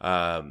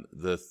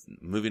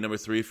 Movie number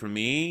 3 for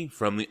me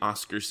from the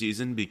Oscar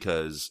season,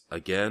 because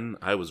again,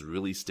 I was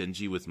really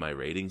stingy with my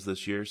ratings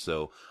this year,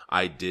 so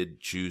I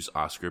did choose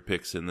Oscar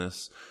picks in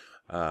this.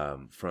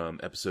 From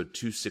episode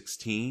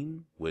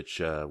 216, which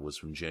was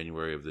from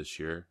January of this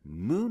year.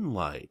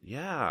 Moonlight,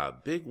 yeah,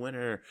 big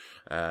winner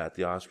at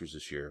the Oscars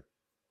this year.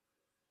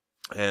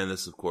 And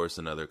this is, of course,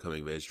 another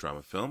coming-of-age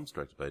drama film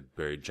directed by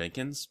Barry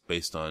Jenkins,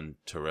 based on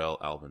Terrell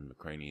Alvin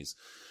McCraney's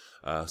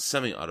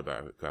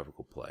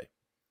semi-autobiographical play.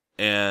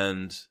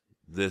 And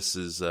this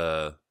is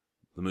the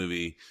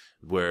movie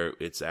where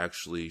it's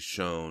actually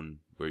shown,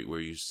 where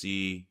you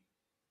see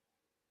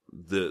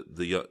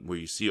where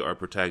you see our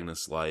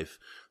protagonist's life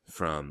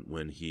from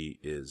when he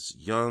is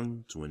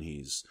young to when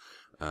he's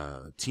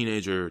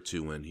teenager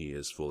to when he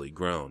is fully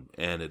grown.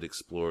 And it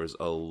explores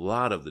a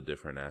lot of the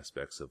different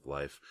aspects of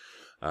life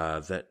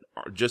that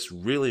are just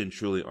really and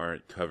truly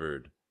aren't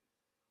covered.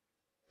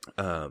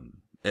 And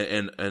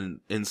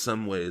in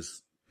some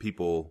ways,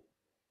 people,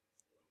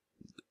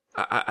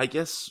 I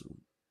guess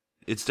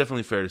it's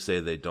definitely fair to say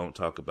they don't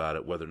talk about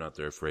it, whether or not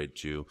they're afraid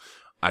to.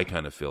 I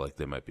kind of feel like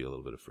they might be a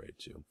little bit afraid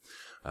to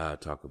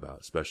talk about,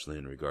 especially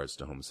in regards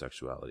to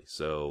homosexuality.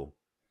 So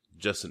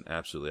just an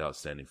absolutely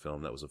outstanding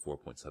film. That was a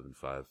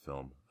 4.75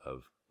 film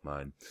of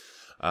mine.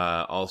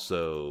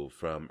 Also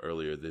from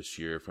earlier this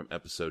year, from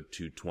episode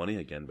 220,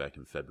 again back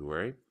in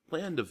February,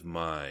 Land of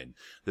Mine.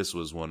 This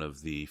was one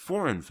of the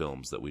foreign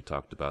films that we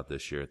talked about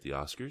this year at the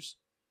Oscars.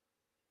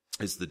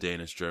 It's the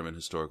Danish-German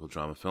historical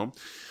drama film.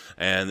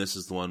 And this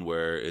is the one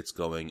where it's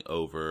going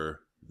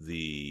over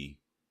the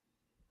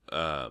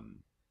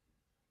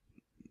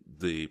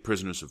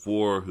prisoners of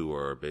war who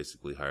are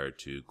basically hired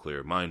to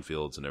clear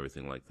minefields and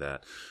everything like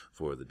that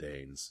for the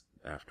Danes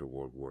after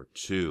World War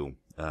II.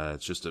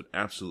 It's just an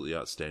absolutely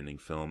outstanding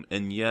film,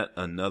 and yet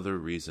another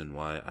reason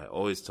why I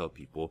always tell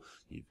people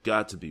you've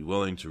got to be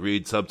willing to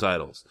read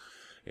subtitles.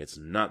 It's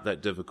not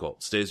that difficult.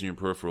 It stays in your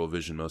peripheral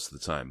vision most of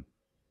the time.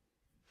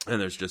 And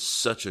there's just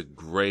such a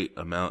great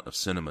amount of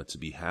cinema to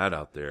be had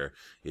out there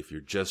if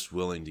you're just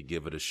willing to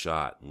give it a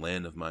shot.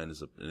 Land of Mine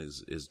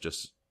is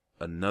just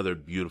another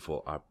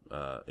beautiful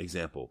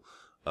example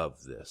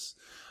of this.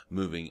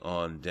 Moving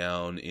on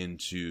down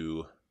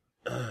into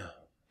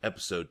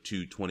episode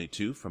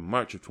 222 from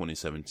March of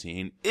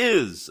 2017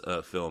 is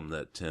a film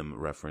that Tim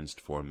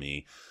referenced for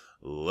me,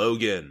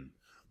 Logan,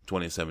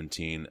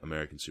 2017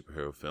 American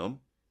superhero film.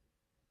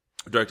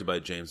 Directed by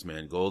James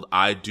Mangold.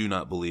 I do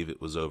not believe it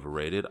was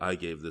overrated. I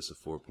gave this a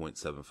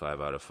 4.75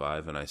 out of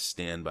 5, and I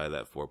stand by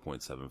that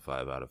 4.75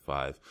 out of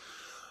 5.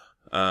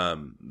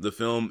 The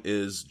film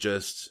is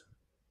just...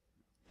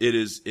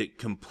 It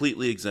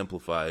completely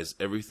exemplifies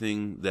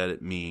everything that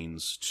it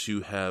means to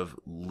have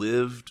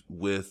lived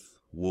with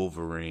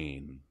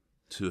Wolverine,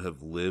 to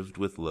have lived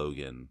with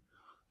Logan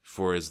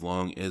for as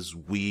long as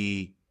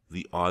we,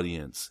 the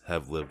audience,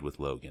 have lived with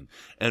Logan.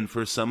 And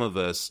for some of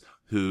us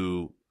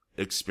who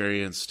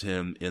experienced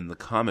him in the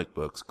comic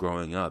books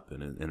growing up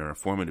in our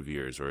formative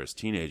years or as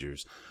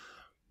teenagers,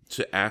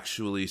 to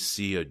actually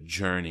see a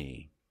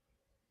journey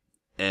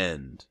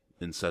end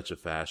in such a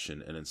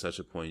fashion and in such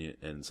a poignant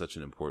and such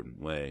an important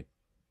way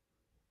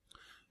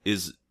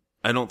is,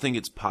 I don't think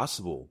it's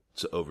possible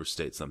to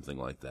overstate something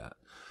like that.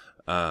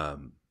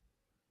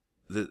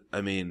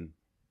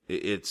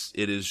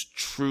 It is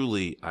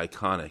truly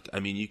iconic. I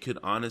mean, you could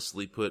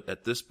honestly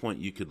at this point,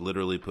 you could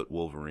literally put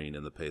Wolverine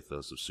in the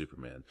pathos of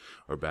Superman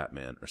or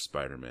Batman or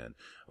Spider-Man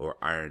or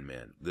Iron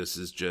Man. This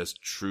is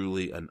just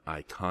truly an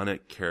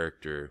iconic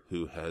character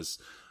who has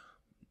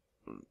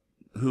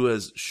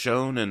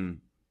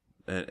shown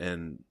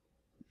and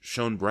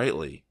shone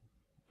brightly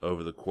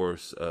over the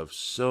course of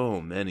so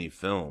many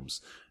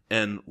films.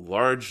 And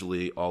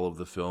largely all of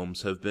the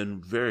films have been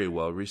very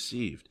well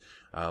received.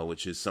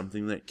 Which is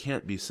something that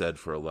can't be said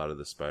for a lot of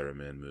the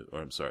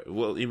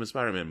even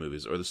Spider-Man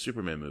movies or the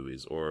Superman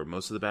movies or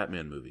most of the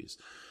Batman movies.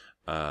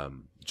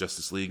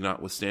 Justice League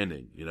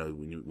notwithstanding,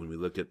 when we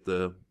look at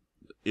the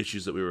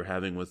issues that we were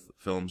having with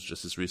films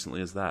just as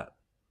recently as that.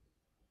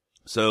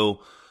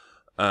 So,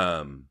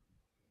 I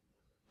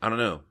don't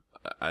know.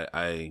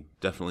 I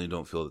definitely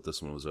don't feel that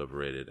this one was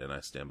overrated, and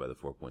I stand by the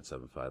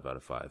 4.75 out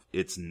of 5.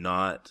 It's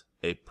not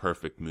a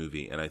perfect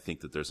movie, and I think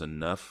that there's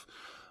enough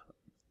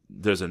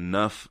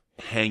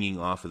hanging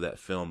off of that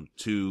film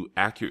to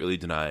accurately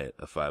deny it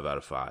a 5 out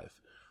of 5.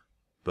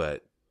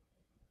 But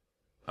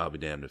I'll be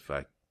damned if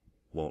I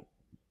won't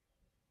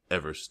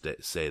ever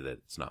say that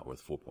it's not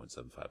worth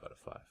 4.75 out of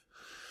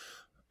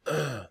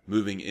 5.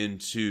 Moving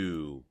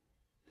into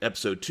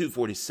episode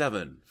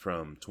 247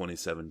 from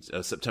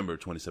September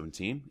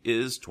 2017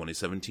 is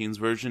 2017's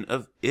version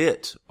of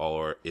It,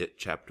 or It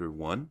Chapter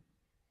 1.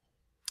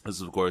 This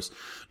is, of course,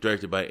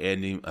 directed by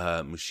Andy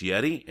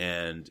Muschietti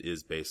and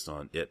is based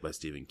on It by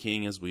Stephen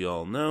King, as we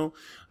all know.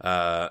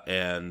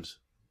 And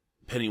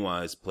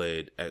Pennywise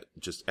played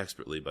just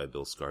expertly by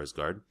Bill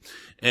Skarsgård.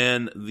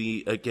 And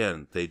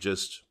they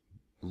just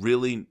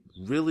really,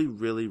 really,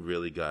 really,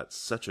 really got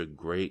such a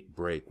great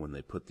break when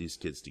they put these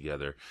kids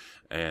together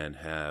and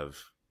have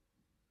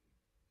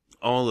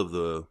all of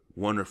the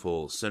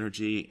wonderful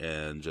synergy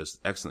and just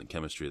excellent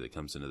chemistry that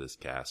comes into this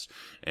cast.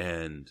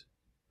 And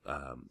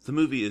the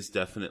movie is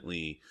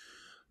definitely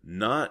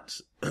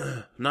not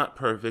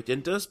perfect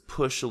and does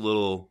push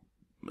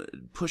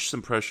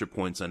some pressure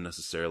points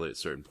unnecessarily at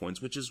certain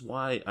points, which is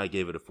why I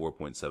gave it a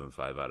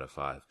 4.75 out of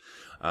 5.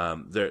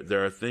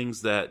 There are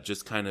things that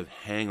just kind of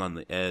hang on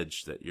the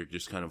edge that you're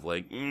just kind of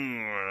like,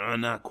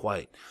 not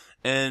quite.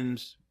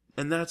 And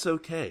that's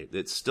okay.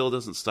 It still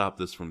doesn't stop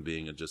this from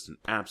being just an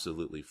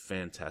absolutely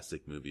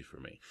fantastic movie for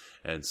me.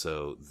 And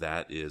so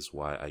that is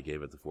why I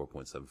gave it the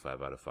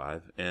 4.75 out of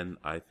 5. And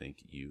I think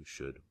you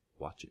should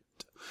watch it.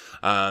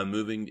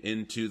 Moving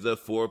into the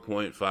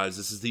 4.5s.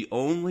 This is the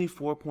only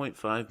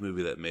 4.5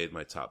 movie that made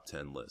my top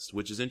 10 list,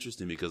 which is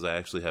interesting because I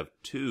actually have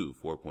 2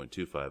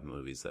 4.25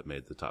 movies that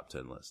made the top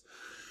 10 list.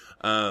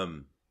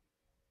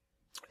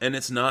 And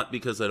it's not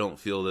because I don't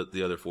feel that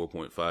the other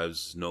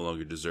 4.5s no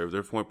longer deserve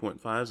their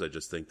 4.5s. I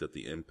just think that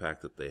the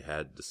impact that they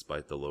had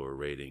despite the lower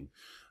rating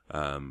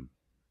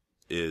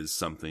is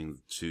something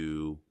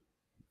to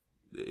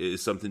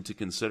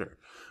consider.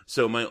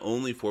 So my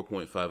only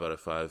 4.5 out of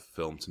 5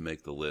 film to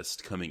make the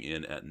list, coming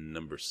in at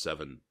number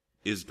 7,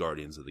 is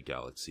Guardians of the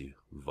Galaxy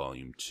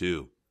Volume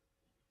 2.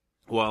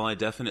 While I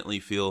definitely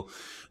feel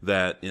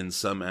that in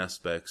some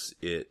aspects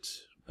it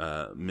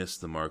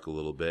missed the mark a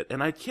little bit.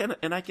 And I can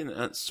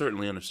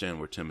certainly understand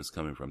where Tim is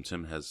coming from.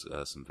 Tim has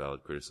some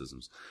valid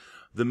criticisms.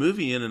 The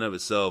movie in and of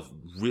itself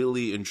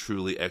really and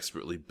truly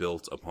expertly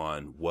built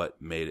upon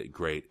what made it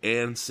great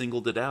and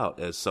singled it out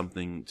as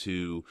something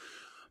to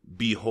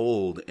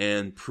behold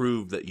and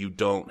prove that you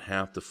don't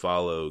have to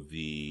follow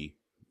the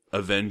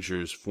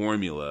Avengers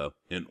formula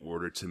in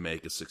order to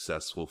make a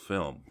successful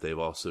film. They've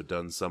also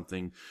done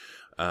something,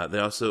 they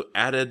also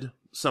added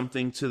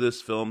something to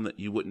this film that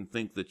you wouldn't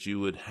think that you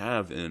would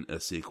have in a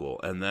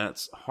sequel, and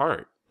that's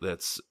heart.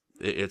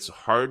 It's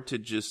hard to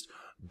just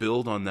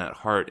build on that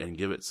heart and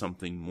give it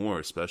something more,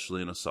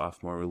 especially in a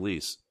sophomore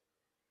release.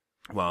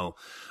 While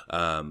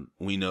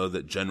we know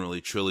that generally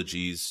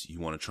trilogies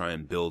you want to try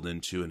and build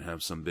into and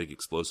have some big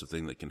explosive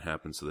thing that can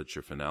happen so that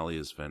your finale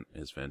is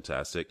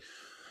fantastic.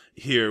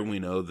 Here we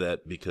know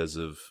that because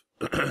of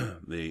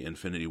the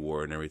Infinity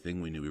War and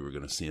everything, we knew we were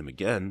going to see him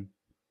again.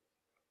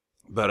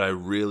 But I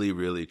really,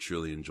 really,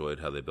 truly enjoyed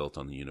how they built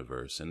on the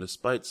universe. And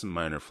despite some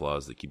minor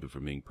flaws that keep it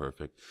from being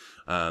perfect,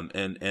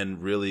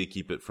 and really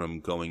keep it from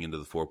going into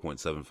the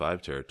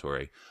 4.75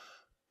 territory,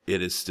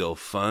 it is still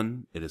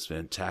fun, it is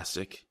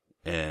fantastic,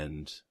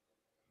 and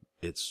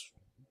it's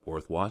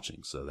worth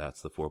watching. So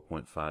that's the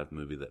 4.5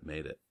 movie that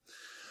made it.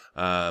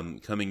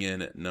 Coming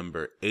in at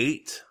number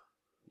 8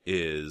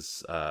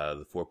 is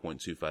the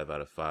 4.25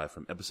 out of 5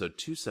 from episode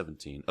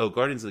 217. Oh,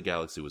 Guardians of the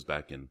Galaxy was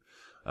back in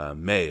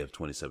May of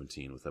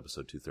 2017 with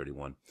episode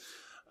 231.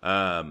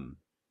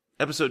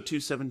 Episode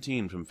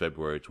 217 from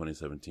February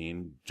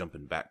 2017,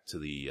 jumping back to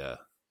the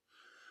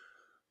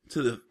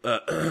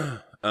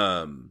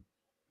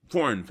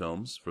foreign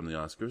films from the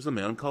Oscars, A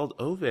Man Called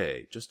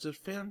Ove. Just a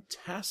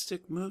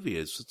fantastic movie.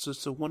 It's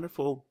just a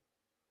wonderful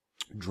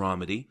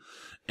dramedy,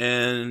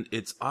 and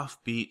it's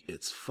offbeat,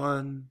 it's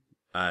fun.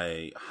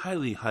 I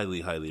highly,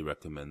 highly, highly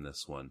recommend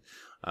this one.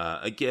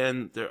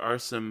 Again, there are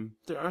some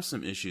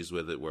issues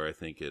with it where I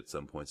think at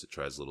some points it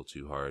tries a little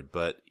too hard,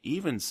 but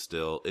even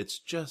still, it's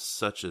just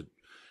such a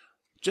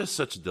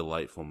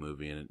delightful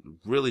movie, and it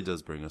really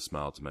does bring a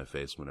smile to my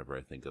face whenever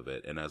I think of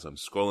it. And as I'm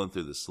scrolling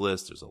through this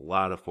list, there's a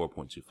lot of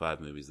 4.25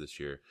 movies this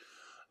year.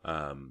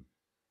 And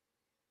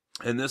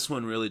this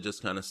one really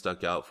just kind of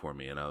stuck out for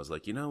me, and I was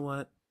like, you know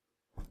what?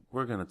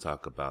 We're going to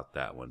talk about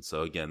that one.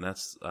 So again,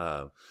 that's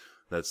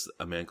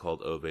A Man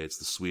Called Ove. It's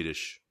the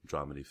Swedish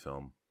dramedy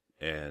film,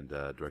 and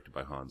directed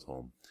by Hans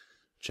Holm.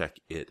 Check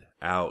it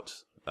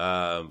out.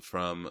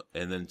 And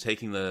then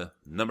taking the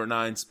number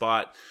 9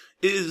 spot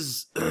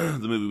is the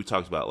movie we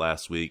talked about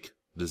last week,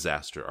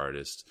 Disaster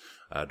Artist,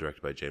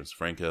 directed by James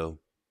Franco.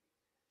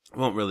 I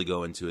won't really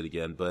go into it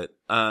again, but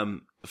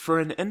for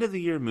an end of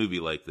the year movie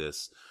like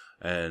this,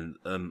 and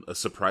a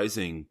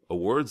surprising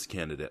awards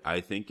candidate, I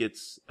think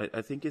it's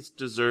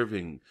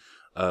deserving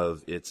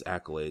of its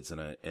accolades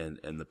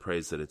and the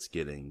praise that it's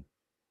getting.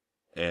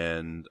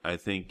 And I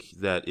think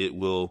that it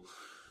will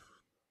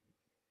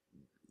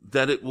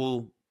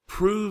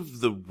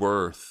prove the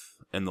worth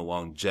and the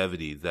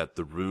longevity that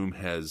The Room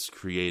has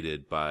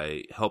created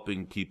by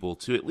helping people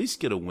to at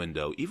least get a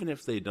window, even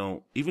if you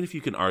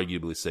can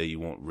arguably say you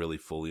won't really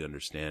fully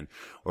understand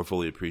or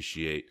fully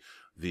appreciate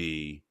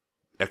the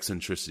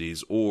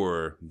eccentricities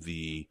or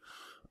the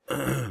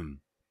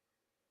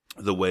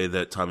the way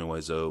that Tommy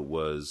Wiseau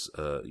was,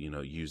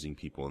 using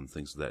people and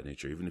things of that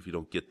nature. Even if you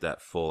don't get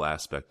that full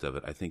aspect of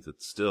it, I think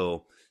that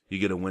still you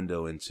get a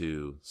window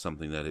into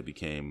something that it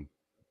became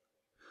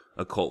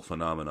a cult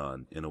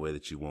phenomenon in a way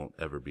that you won't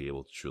ever be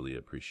able to truly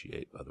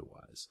appreciate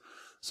otherwise.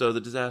 So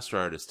The Disaster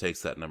Artist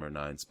takes that number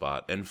 9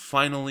 spot. And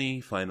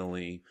finally,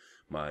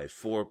 my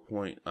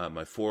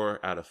 4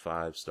 out of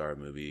 5 star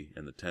movie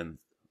in the 10th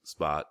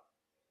spot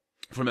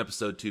from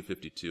episode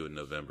 252 in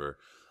November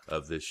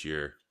of this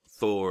year,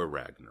 Thor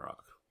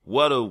Ragnarok.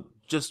 What a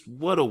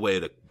way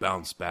to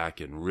bounce back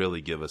and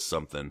really give us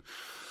something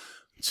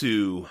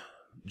to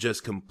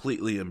just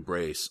completely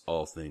embrace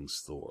all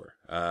things Thor.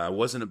 I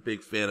wasn't a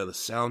big fan of the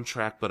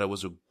soundtrack, but I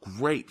was a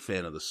great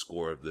fan of the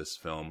score of this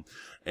film,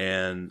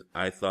 and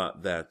I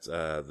thought that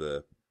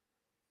the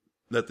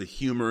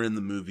humor in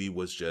the movie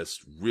was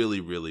just really,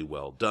 really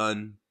well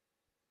done.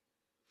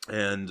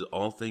 And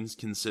all things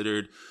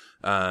considered,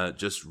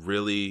 just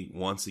really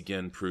once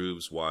again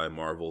proves why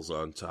Marvel's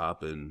on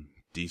top and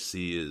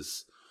DC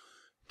is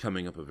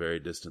coming up a very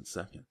distant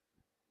second.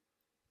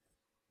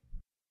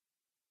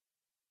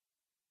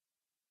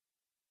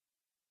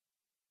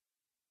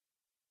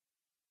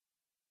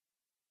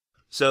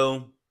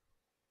 So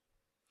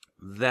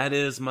that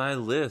is my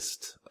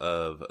list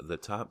of the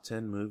top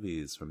 10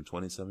 movies from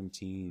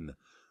 2017.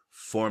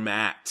 For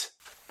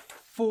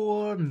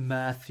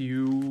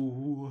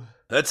Matthew.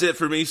 That's it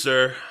for me,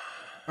 sir.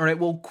 All right,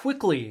 well,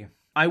 quickly,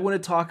 I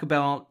want to talk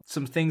about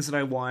some things that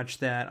I watched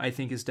that I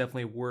think is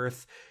definitely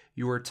worth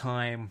your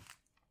time.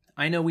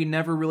 I know we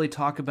never really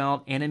talk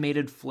about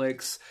animated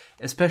flicks,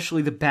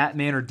 especially the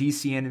Batman or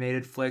DC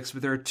animated flicks,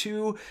 but there are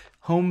 2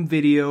 home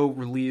video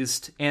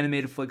released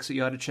animated flicks that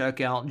you ought to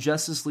check out.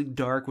 Justice League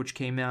Dark, which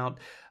came out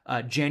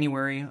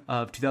January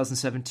of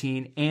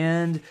 2017,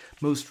 and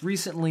most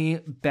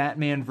recently,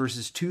 Batman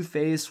vs.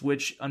 Two-Face,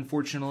 which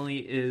unfortunately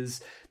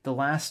is the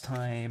last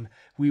time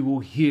we will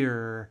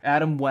hear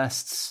Adam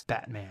West's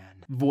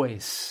Batman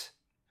voice.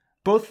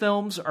 Both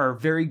films are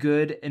very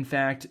good. In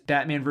fact,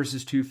 Batman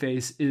vs.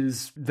 Two-Face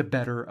is the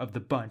better of the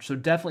bunch. So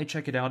definitely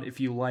check it out if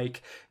you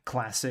like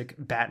classic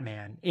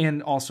Batman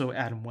and also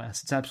Adam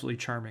West. It's absolutely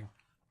charming.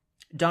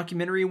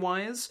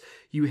 Documentary-wise,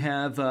 you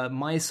have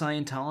My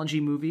Scientology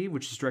movie,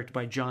 which is directed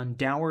by John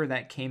Dower.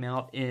 That came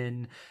out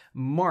in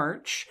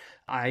March.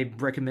 I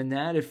recommend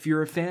that. If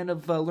you're a fan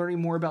of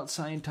learning more about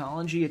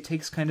Scientology, it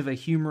takes kind of a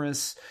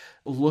humorous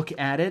look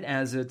at it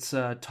as it's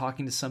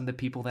talking to some of the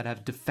people that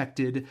have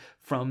defected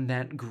from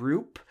that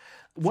group.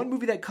 One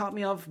movie that caught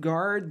me off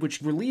guard,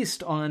 which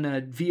released on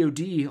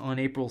VOD on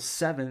April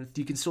 7th,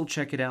 you can still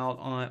check it out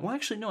on... Well,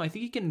 actually, no, I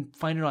think you can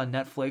find it on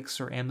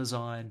Netflix or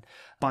Amazon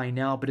by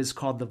now, but it's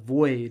called The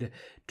Void,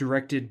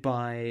 directed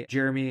by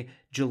Jeremy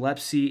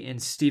Gillespie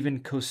and Steven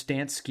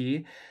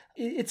Kostansky.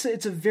 It's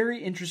a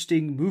very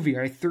interesting movie.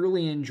 I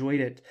thoroughly enjoyed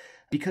it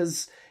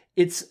because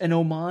it's an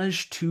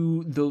homage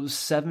to those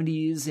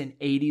 70s and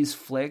 80s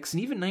flicks,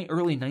 and even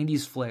early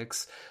 90s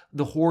flicks,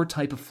 the horror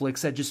type of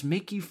flicks that just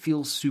make you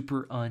feel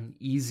super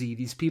uneasy.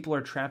 These people are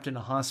trapped in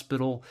a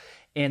hospital,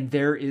 and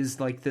there is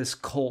like this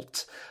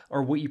cult,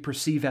 or what you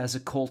perceive as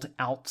a cult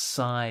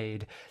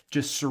outside,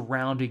 just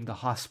surrounding the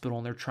hospital,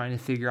 and they're trying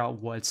to figure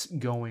out what's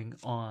going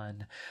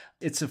on.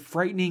 It's a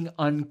frightening,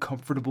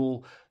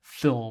 uncomfortable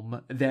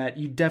film that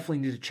you definitely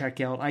need to check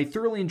out. I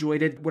thoroughly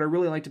enjoyed it. What I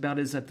really liked about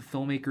it is that the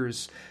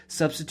filmmakers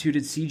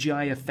substituted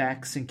CGI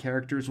effects and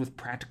characters with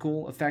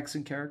practical effects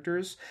and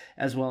characters,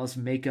 as well as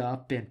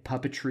makeup and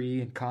puppetry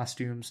and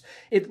costumes.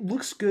 It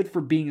looks good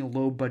for being a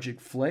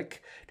low-budget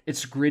flick.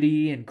 It's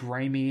gritty and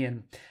grimy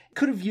and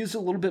could have used a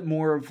little bit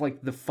more of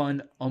like the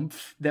fun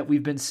oomph that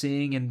we've been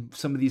seeing in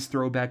some of these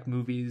throwback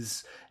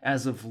movies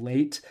as of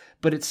late,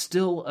 but it's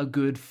still a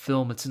good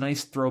film. It's a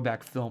nice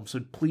throwback film, so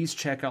please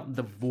check out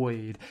The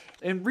Void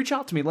and reach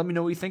out to me. Let me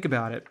know what you think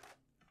about it.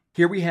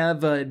 Here we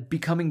have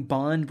Becoming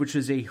Bond, which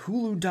is a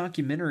Hulu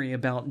documentary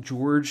about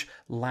George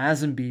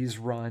Lazenby's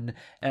run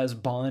as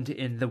Bond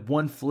in the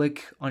One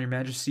Flick on Your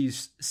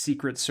Majesty's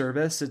Secret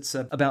Service. It's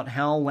about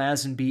how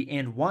Lazenby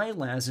and why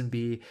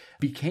Lazenby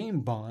became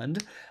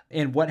Bond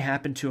and what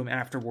happened to him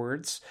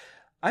afterwards.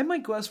 I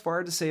might go as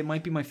far to say it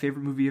might be my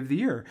favorite movie of the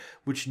year,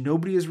 which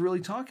nobody is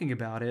really talking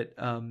about it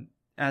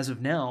as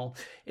of now.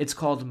 It's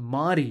called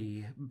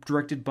Maudie,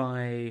 directed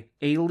by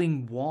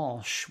Aileen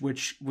Walsh,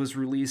 which was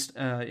released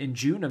in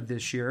June of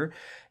this year.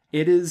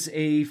 It is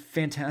a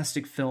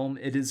fantastic film.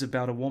 It is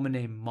about a woman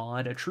named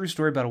Maud, a true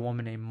story about a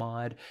woman named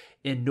Maud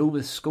in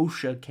Nova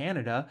Scotia,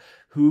 Canada,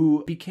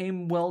 who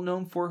became well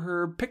known for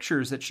her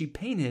pictures that she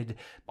painted.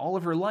 All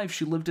of her life,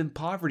 she lived in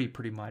poverty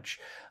pretty much.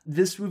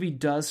 This movie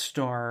does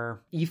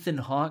star Ethan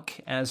Hawke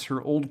as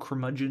her old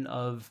curmudgeon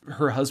of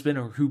her husband,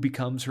 or who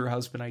becomes her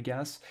husband, I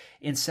guess.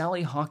 And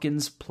Sally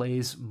Hawkins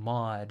plays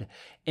Maud.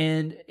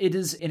 And it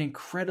is an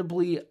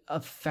incredibly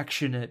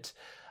affectionate,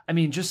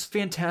 just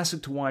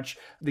fantastic to watch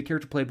the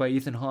character played by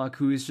Ethan Hawke,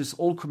 who is just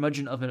old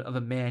curmudgeon of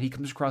a man. He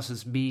comes across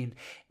as mean,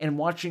 and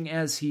watching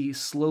as he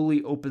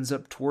slowly opens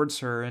up towards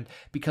her and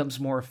becomes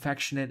more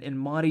affectionate. And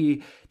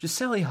Maudie,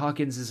 Sally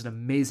Hawkins is an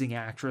amazing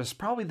actress,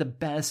 probably the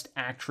best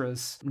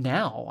actress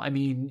now.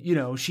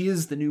 She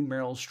is the new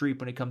Meryl Streep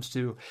when it comes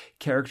to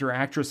character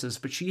actresses,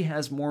 but she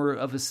has more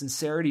of a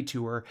sincerity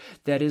to her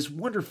that is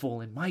wonderful.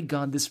 And my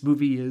God, this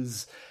movie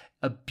is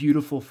a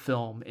beautiful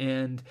film.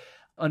 And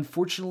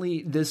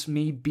unfortunately, this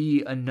may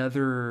be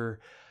another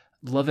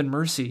Love and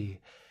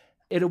Mercy.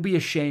 It'll be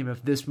a shame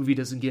if this movie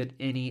doesn't get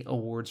any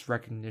awards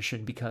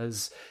recognition,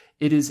 because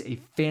it is a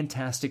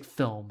fantastic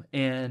film.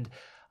 And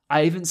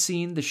I haven't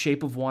seen The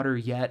Shape of Water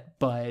yet,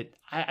 but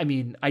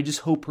I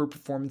just hope her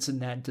performance in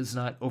that does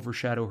not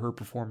overshadow her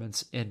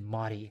performance in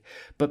Maudie.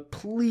 But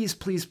please,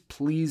 please,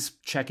 please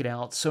check it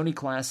out. Sony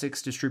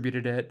Classics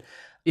distributed it.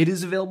 It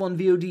is available on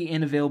VOD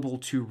and available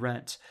to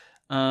rent.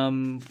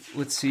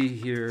 Let's see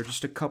here.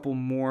 Just a couple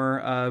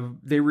more.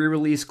 They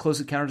re-released Close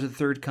Encounters of the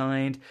Third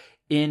Kind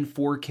in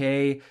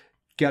 4K.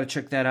 Got to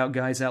check that out,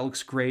 guys. That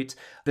looks great.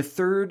 The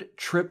third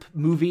Trip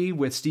movie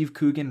with Steve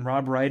Coogan and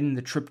Rob Brydon,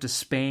 The Trip to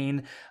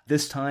Spain.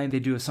 This time they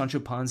do a Sancho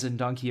Panza and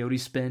Don Quixote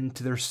spin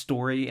to their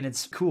story, and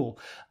it's cool.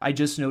 I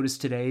just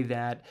noticed today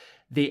that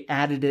they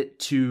added it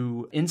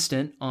to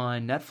Instant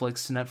on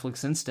Netflix, to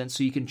Netflix Instant,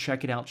 so you can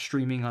check it out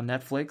streaming on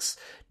Netflix.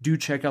 Do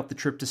check out The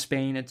Trip to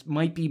Spain. It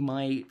might be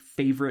my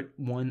favorite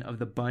one of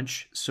the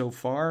bunch so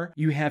far.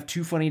 You have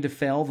Too Funny to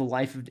Fail, The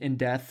Life and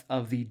Death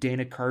of the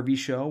Dana Carvey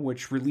Show,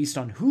 which released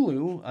on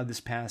Hulu this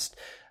past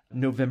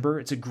November.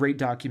 It's a great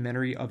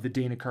documentary of the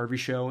Dana Carvey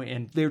Show,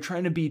 and they're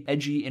trying to be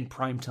edgy in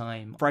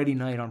primetime, Friday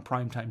night on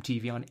primetime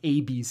TV on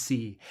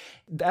ABC.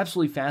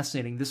 Absolutely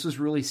fascinating. This was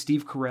really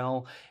Steve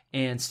Carell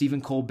and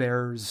Stephen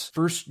Colbert's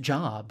first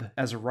job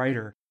as a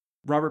writer.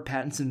 Robert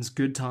Pattinson's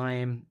Good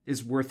Time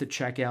is worth a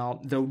check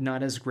out, though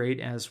not as great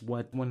as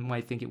what one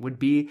might think it would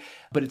be,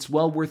 but it's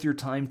well worth your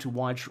time to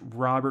watch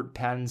Robert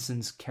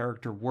Pattinson's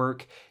character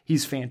work.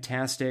 He's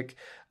fantastic.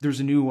 There's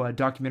a new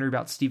documentary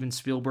about Steven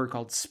Spielberg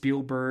called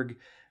Spielberg.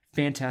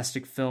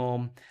 Fantastic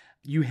film.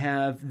 You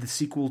have the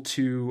sequel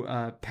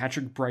to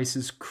Patrick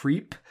Brice's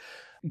Creep.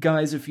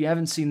 Guys, if you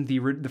haven't seen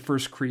the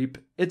first Creep,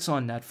 it's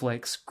on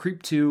Netflix.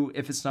 Creep 2,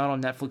 if it's not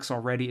on Netflix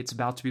already, it's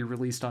about to be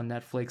released on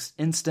Netflix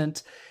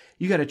instant.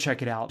 You got to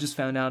check it out. Just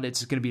found out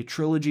it's going to be a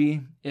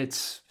trilogy.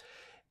 It's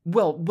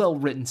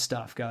well-written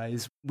stuff,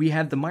 guys. We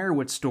had the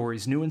Meyerowitz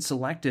stories, New and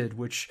Selected,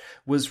 which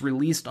was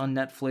released on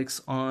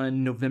Netflix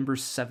on November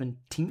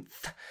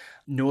 17th.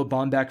 Noah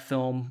Baumbach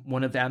film,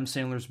 one of Adam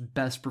Sandler's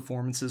best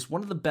performances,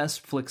 one of the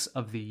best flicks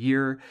of the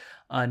year.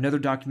 Another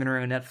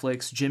documentary on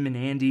Netflix, Jim and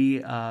Andy,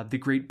 The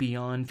Great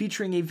Beyond,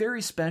 featuring a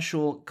very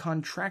special,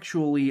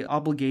 contractually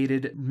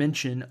obligated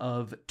mention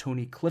of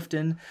Tony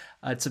Clifton.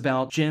 It's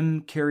about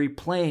Jim Carrey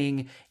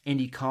playing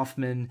Andy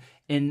Kaufman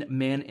in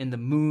Man in the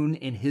Moon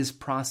and his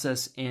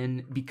process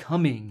in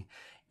becoming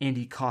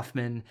Andy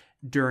Kaufman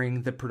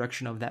during the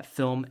production of that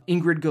film.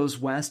 Ingrid Goes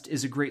West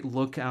is a great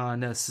look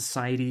on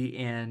society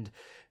and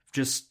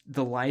just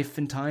the life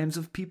and times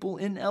of people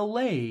in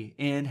LA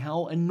and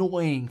how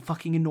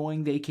fucking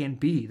annoying they can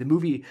be. The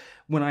movie,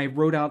 when I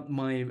wrote out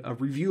my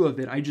review of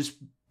it, I just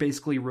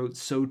basically wrote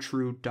 "so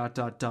true ...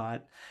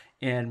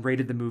 and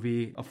rated the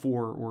movie a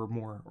 4 or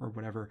more or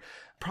whatever.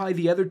 Probably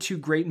the other two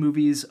great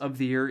movies of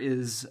the year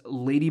is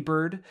Lady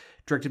Bird,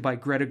 directed by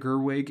Greta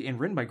Gerwig and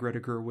written by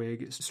Greta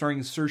Gerwig, starring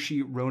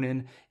Saoirse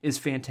Ronan, is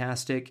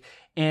fantastic.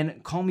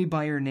 And Call Me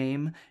By Your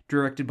Name,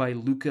 directed by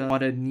Luca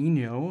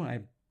Guadagnino.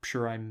 I'm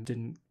sure I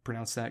didn't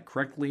pronounce that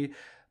correctly.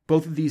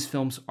 Both of these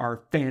films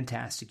are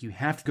fantastic. You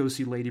have to go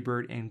see Lady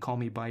Bird and Call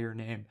Me By Your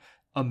Name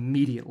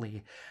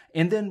immediately.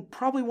 And then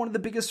probably one of the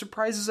biggest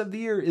surprises of the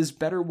year is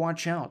Better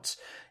Watch Out.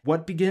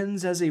 What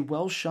begins as a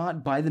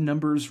well-shot,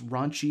 by-the-numbers,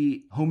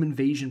 raunchy home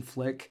invasion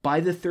flick, by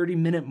the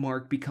 30-minute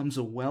mark becomes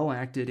a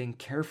well-acted and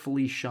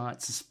carefully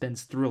shot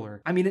suspense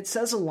thriller. I mean, it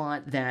says a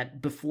lot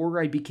that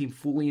before I became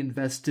fully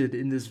invested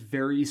in this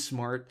very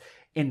smart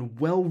and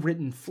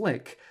well-written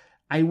flick,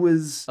 I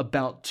was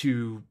about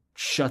to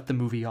shut the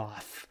movie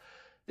off.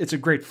 It's a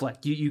great flick.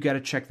 You got to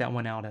check that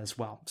one out as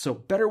well. So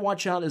Better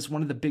Watch Out is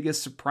one of the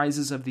biggest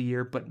surprises of the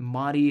year, but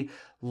Maudie,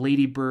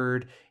 Lady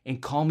Bird,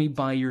 and Call Me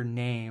By Your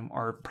Name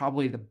are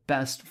probably the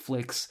best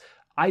flicks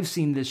I've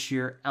seen this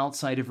year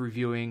outside of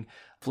reviewing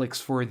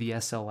flicks for the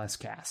SLS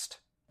cast.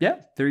 Yeah,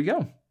 there you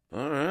go.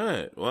 All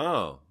right.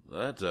 Well,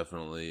 that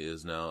definitely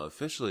is now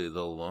officially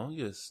the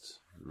longest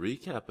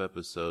recap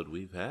episode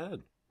we've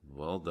had.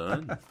 Well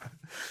done.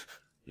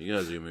 You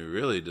guys are going to be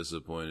really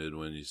disappointed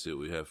when you see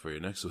what we have for you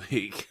next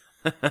week.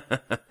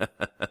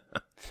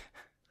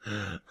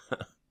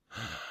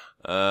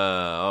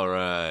 All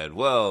right.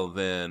 Well,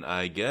 then,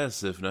 I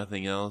guess if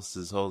nothing else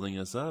is holding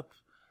us up,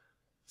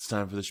 it's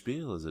time for the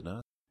spiel, is it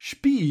not?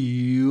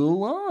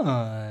 Spiel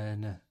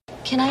on.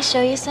 Can I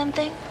show you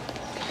something?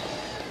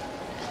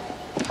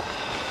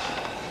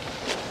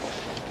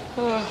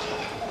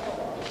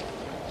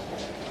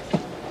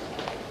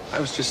 I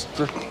was just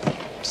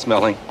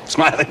smiling.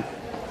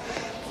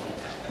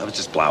 I was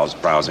just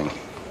browsing.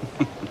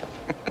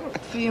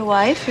 For your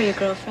wife or your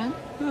girlfriend?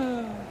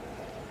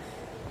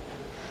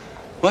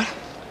 What?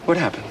 What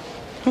happened?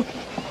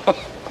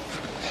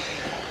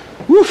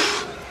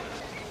 Woof.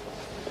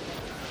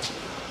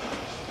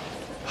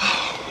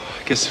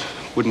 I guess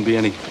wouldn't be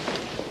any.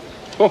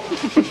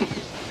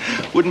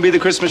 Wouldn't be the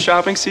Christmas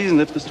shopping season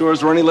if the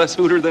stores were any less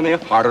hotter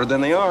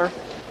than they are.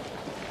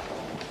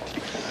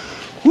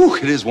 Whew,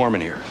 it is warm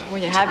in here. Well,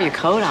 you have your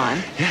coat on.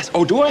 Yes.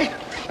 Oh, do I?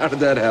 How did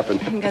that happen?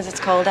 Because it's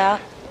cold out?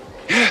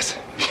 Yes.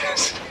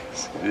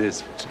 It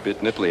is. It's a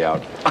bit nipply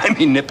out. I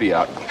mean nippy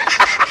out.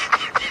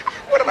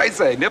 What did I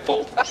say?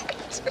 Nipple?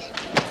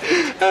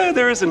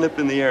 There is a nip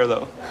in the air,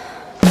 though.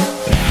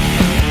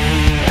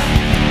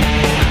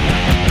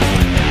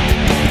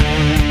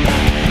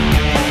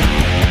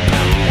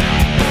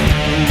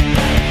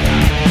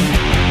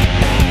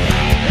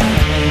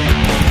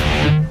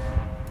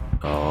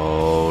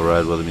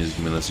 Well, the music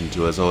you've been listening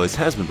to, as always,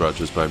 has been brought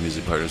to us by our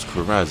music partners,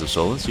 Cries of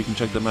Solace. You can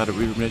check them out at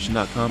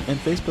ReverbNation.com and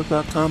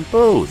Facebook.com,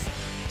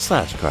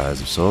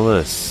 /Cries of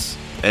Solace.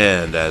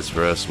 And as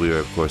for us, we are,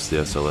 of course, the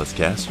SLS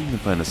Cast. You can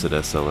find us at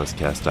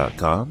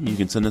slscast.com. You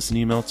can send us an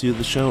email to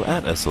the show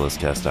at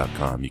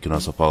slscast.com. You can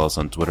also follow us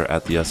on Twitter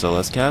at the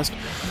SLS Cast.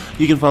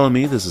 You can follow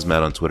me, this is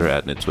Matt, on Twitter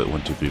at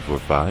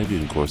nitwit12345. You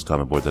can, of course,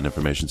 comment board that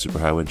information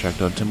superhighway and track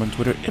down Tim on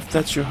Twitter if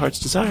that's your heart's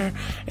desire.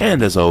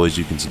 And as always,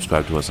 you can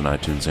subscribe to us on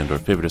iTunes and or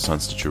favorite us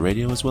on Stitcher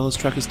Radio, as well as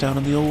track us down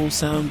on the old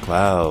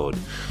SoundCloud.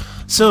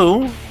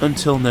 So,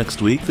 until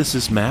next week, this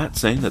is Matt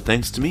saying that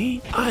thanks to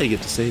me, I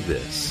get to say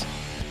this.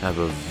 Have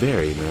a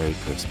very Merry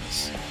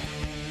Christmas.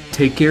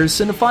 Take care,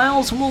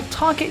 cinephiles, and we'll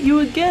talk at you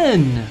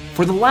again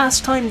for the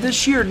last time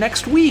this year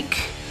next week.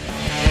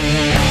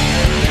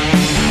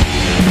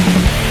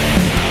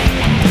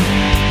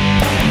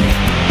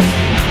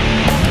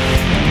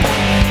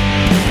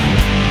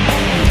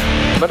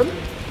 Madam?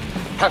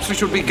 Perhaps we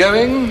should be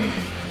going.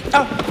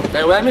 Oh,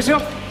 very well, monsieur.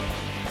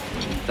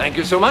 Thank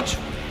you so much.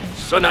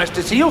 So nice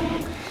to see you.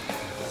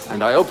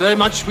 And I hope very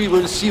much we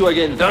will see you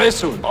again very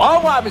soon. Au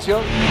revoir,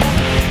 monsieur.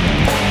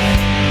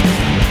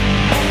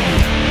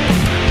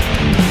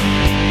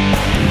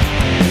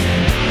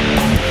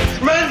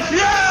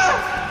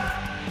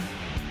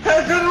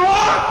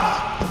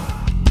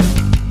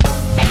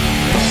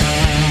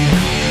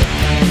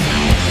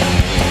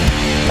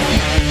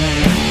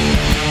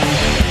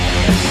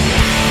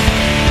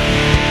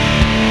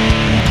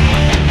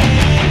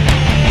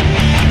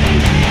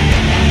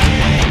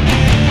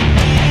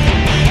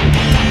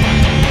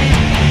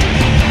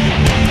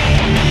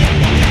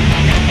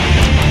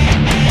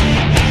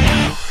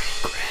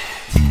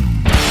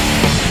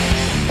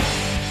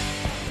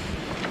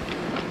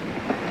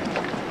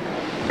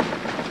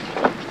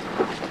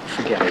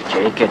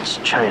 It's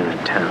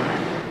Chinatown.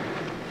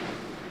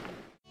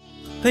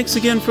 Thanks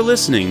again for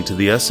listening to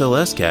the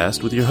SLS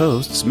Cast with your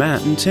hosts,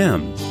 Matt and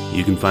Tim.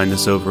 You can find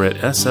us over at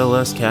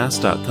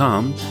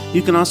slscast.com.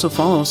 You can also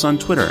follow us on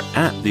Twitter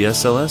at the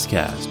SLS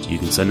Cast. You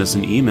can send us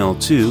an email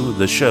to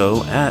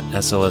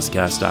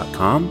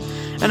theshow@slscast.com.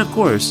 And of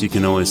course, you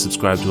can always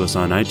subscribe to us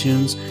on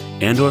iTunes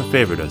and or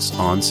favorite us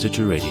on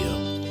Stitcher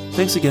Radio.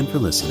 Thanks again for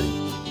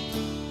listening.